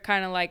they were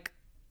kind of like,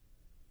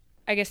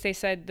 I guess they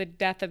said the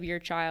death of your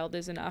child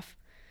is enough.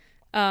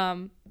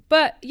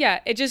 But yeah,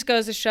 it just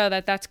goes to show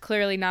that that's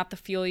clearly not the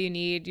fuel you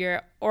need.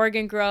 Your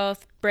organ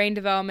growth, brain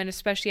development,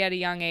 especially at a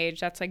young age,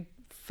 that's like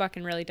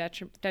fucking really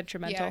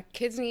detrimental. Yeah,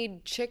 kids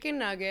need chicken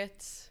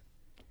nuggets,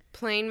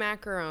 plain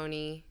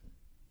macaroni,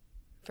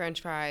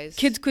 French fries.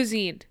 Kids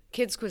cuisine.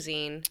 Kids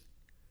cuisine.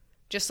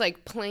 Just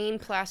like plain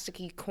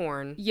plasticky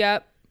corn.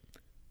 Yep.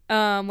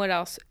 What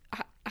else?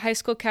 High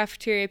school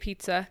cafeteria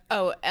pizza.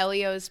 Oh,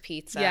 Elio's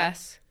pizza.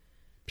 Yes.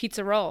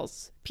 Pizza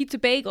rolls. Pizza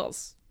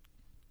bagels.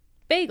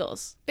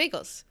 Bagels.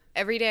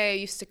 Every day I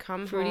used to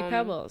come Fruity home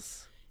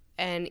Pebbles.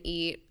 and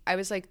eat. I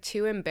was like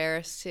too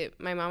embarrassed to.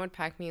 My mom would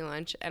pack me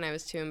lunch and I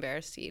was too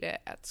embarrassed to eat it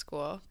at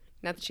school.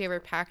 Not that she ever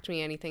packed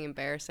me anything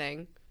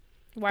embarrassing.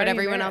 Why But are you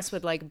everyone embarrassed? else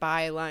would like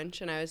buy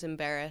lunch and I was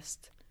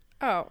embarrassed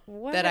Oh,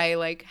 what? that I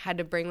like had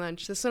to bring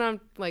lunch. This went on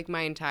like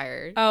my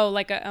entire. Oh,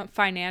 like a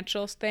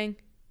financials thing?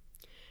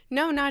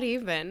 No, not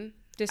even.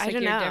 Just I like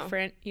don't you're know.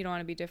 different. You don't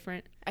want to be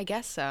different. I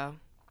guess so.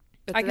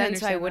 But I can then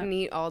so I understand wouldn't that.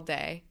 eat all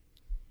day.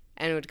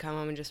 and would come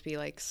home and just be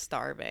like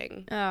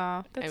starving.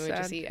 Oh, that's and would sad.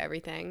 just eat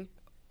everything.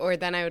 Or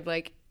then I would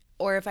like,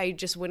 or if I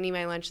just wouldn't eat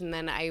my lunch, and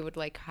then I would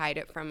like hide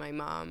it from my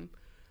mom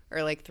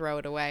or like throw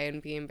it away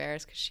and be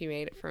embarrassed because she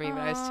made it for me, but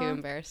I was too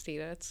embarrassed to eat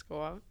it at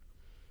school.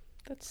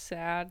 That's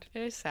sad.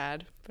 It is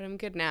sad, but I'm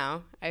good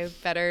now. I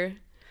have better.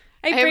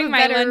 I have bring a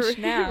my better lunch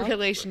now.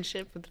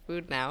 relationship with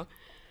food now.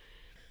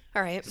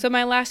 All right. So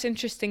my last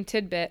interesting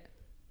tidbit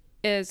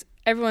is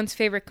everyone's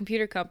favorite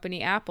computer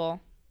company,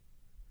 Apple.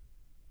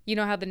 You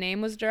know how the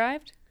name was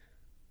derived?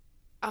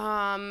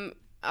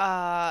 Thomas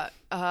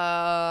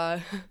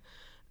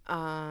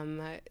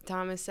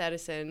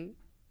Edison,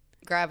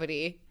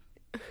 gravity.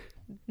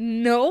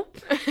 Nope.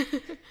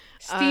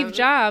 Steve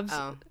Jobs.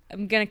 Oh.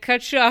 I'm going to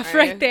cut you off All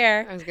right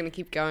there. I was going to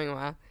keep going a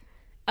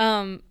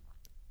while.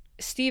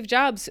 Steve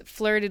Jobs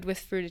flirted with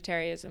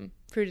fruititarianism.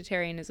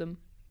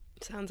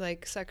 Sounds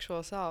like sexual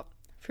assault.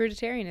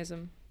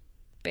 Fruititarianism,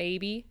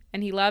 baby.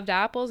 And he loved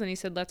apples, and he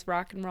said, let's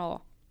rock and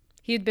roll.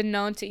 He had been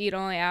known to eat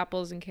only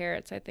apples and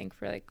carrots, I think,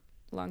 for like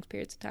long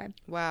periods of time.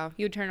 Wow.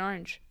 He would turn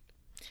orange.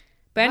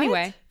 But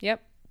anyway,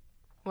 yep.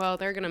 Well,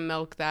 they're going to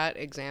milk that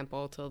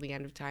example till the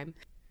end of time.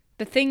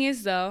 The thing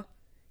is, though,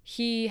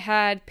 he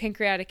had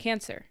pancreatic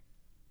cancer.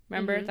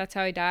 Remember? Mm-hmm. That's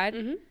how he died?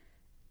 Mm-hmm.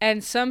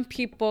 And some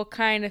people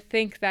kind of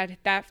think that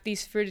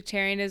these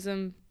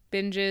fruititarianism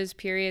binges,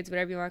 periods,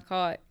 whatever you want to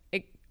call it,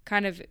 it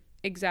kind of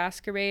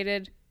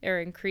exacerbated or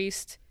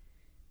increased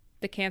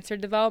the cancer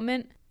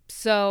development.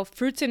 So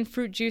fruits and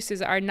fruit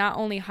juices are not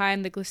only high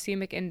in the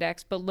glycemic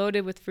index, but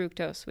loaded with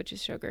fructose, which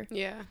is sugar.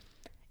 Yeah.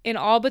 In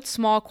all but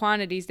small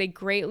quantities, they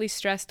greatly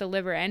stress the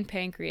liver and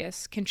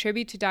pancreas,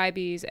 contribute to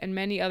diabetes and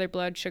many other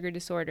blood sugar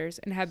disorders,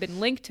 and have been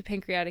linked to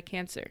pancreatic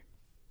cancer.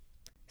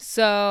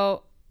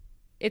 So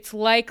it's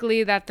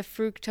likely that the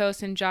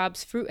fructose in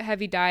Jobs'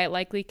 fruit-heavy diet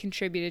likely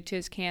contributed to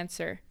his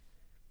cancer.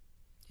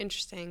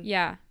 Interesting.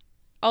 Yeah.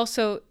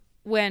 Also,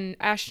 when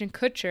Ashton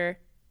Kutcher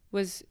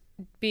was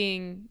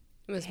being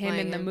him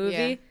in the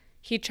movie,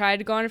 he tried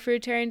to go on a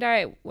fruitarian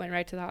diet, went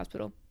right to the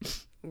hospital.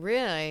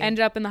 Really?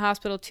 Ended up in the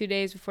hospital 2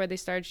 days before they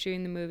started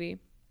shooting the movie.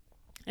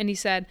 And he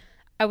said,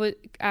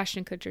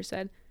 Ashton Kutcher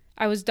said,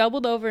 I was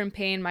doubled over in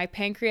pain. My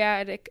pancreas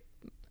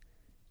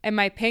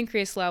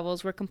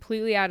levels were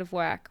completely out of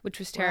whack, which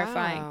was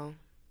terrifying. Wow.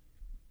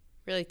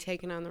 Really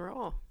taking on the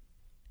role.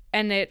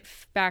 And it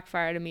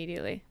backfired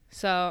immediately.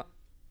 So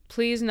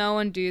please no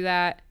one do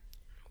that.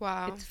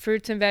 Wow.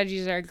 Fruits and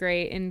veggies are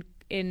great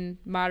in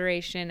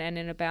moderation and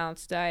in a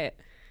balanced diet.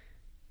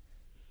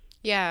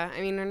 Yeah, I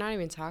mean, we're not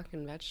even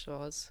talking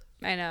vegetables.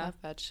 I know. I love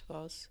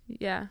vegetables.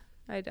 Yeah,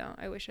 I don't.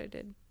 I wish I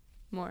did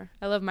more.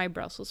 I love my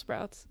Brussels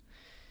sprouts.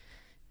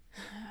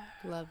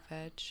 Love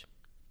veg.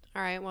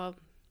 All right, well,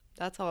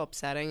 that's all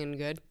upsetting and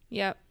good.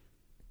 Yep.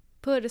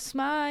 Put a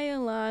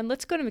smile on.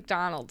 Let's go to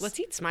McDonald's. Let's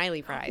eat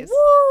smiley fries.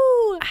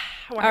 Woo!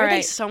 Why are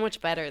they so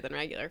much better than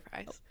regular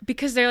fries?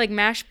 Because they're like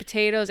mashed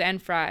potatoes and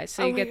fries,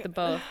 so you get the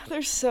both.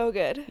 They're so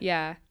good.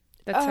 Yeah,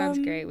 that sounds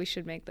great. We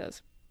should make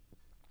those.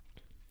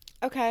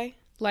 Okay.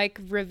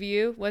 Like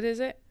review. What is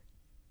it?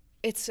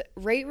 It's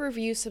rate,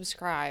 review,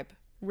 subscribe.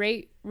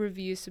 Rate,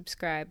 review,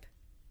 subscribe.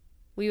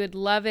 We would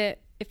love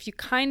it. If you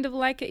kind of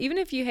like it, even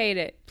if you hate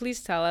it,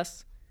 please tell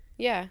us.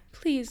 Yeah.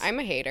 Please. I'm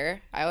a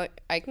hater. I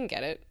can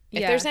get it.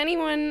 If Yeah. there's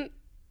anyone,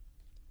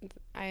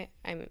 I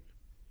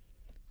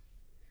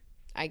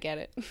get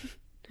it.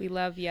 We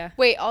love ya.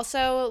 Wait,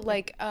 also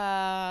like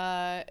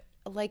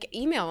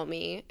email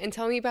me and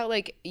tell me about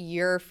like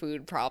your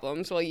food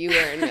problems while you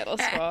were in middle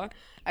school.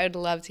 I would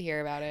love to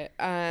hear about it.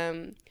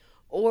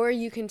 Or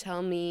you can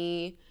tell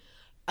me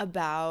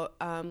about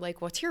like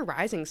what's your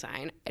rising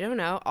sign? I don't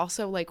know.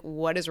 Also, like,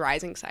 what does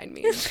rising sign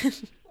mean?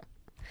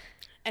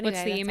 Anyway,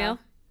 What's the email?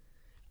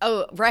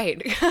 Oh,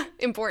 right.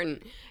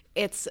 Important.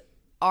 It's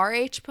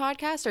RH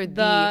podcast or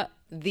the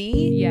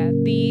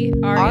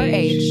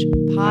RH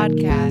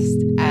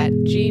podcast at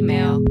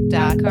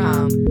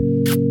gmail.com.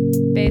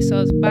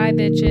 Besos. Bye,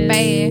 bitches.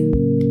 Bye.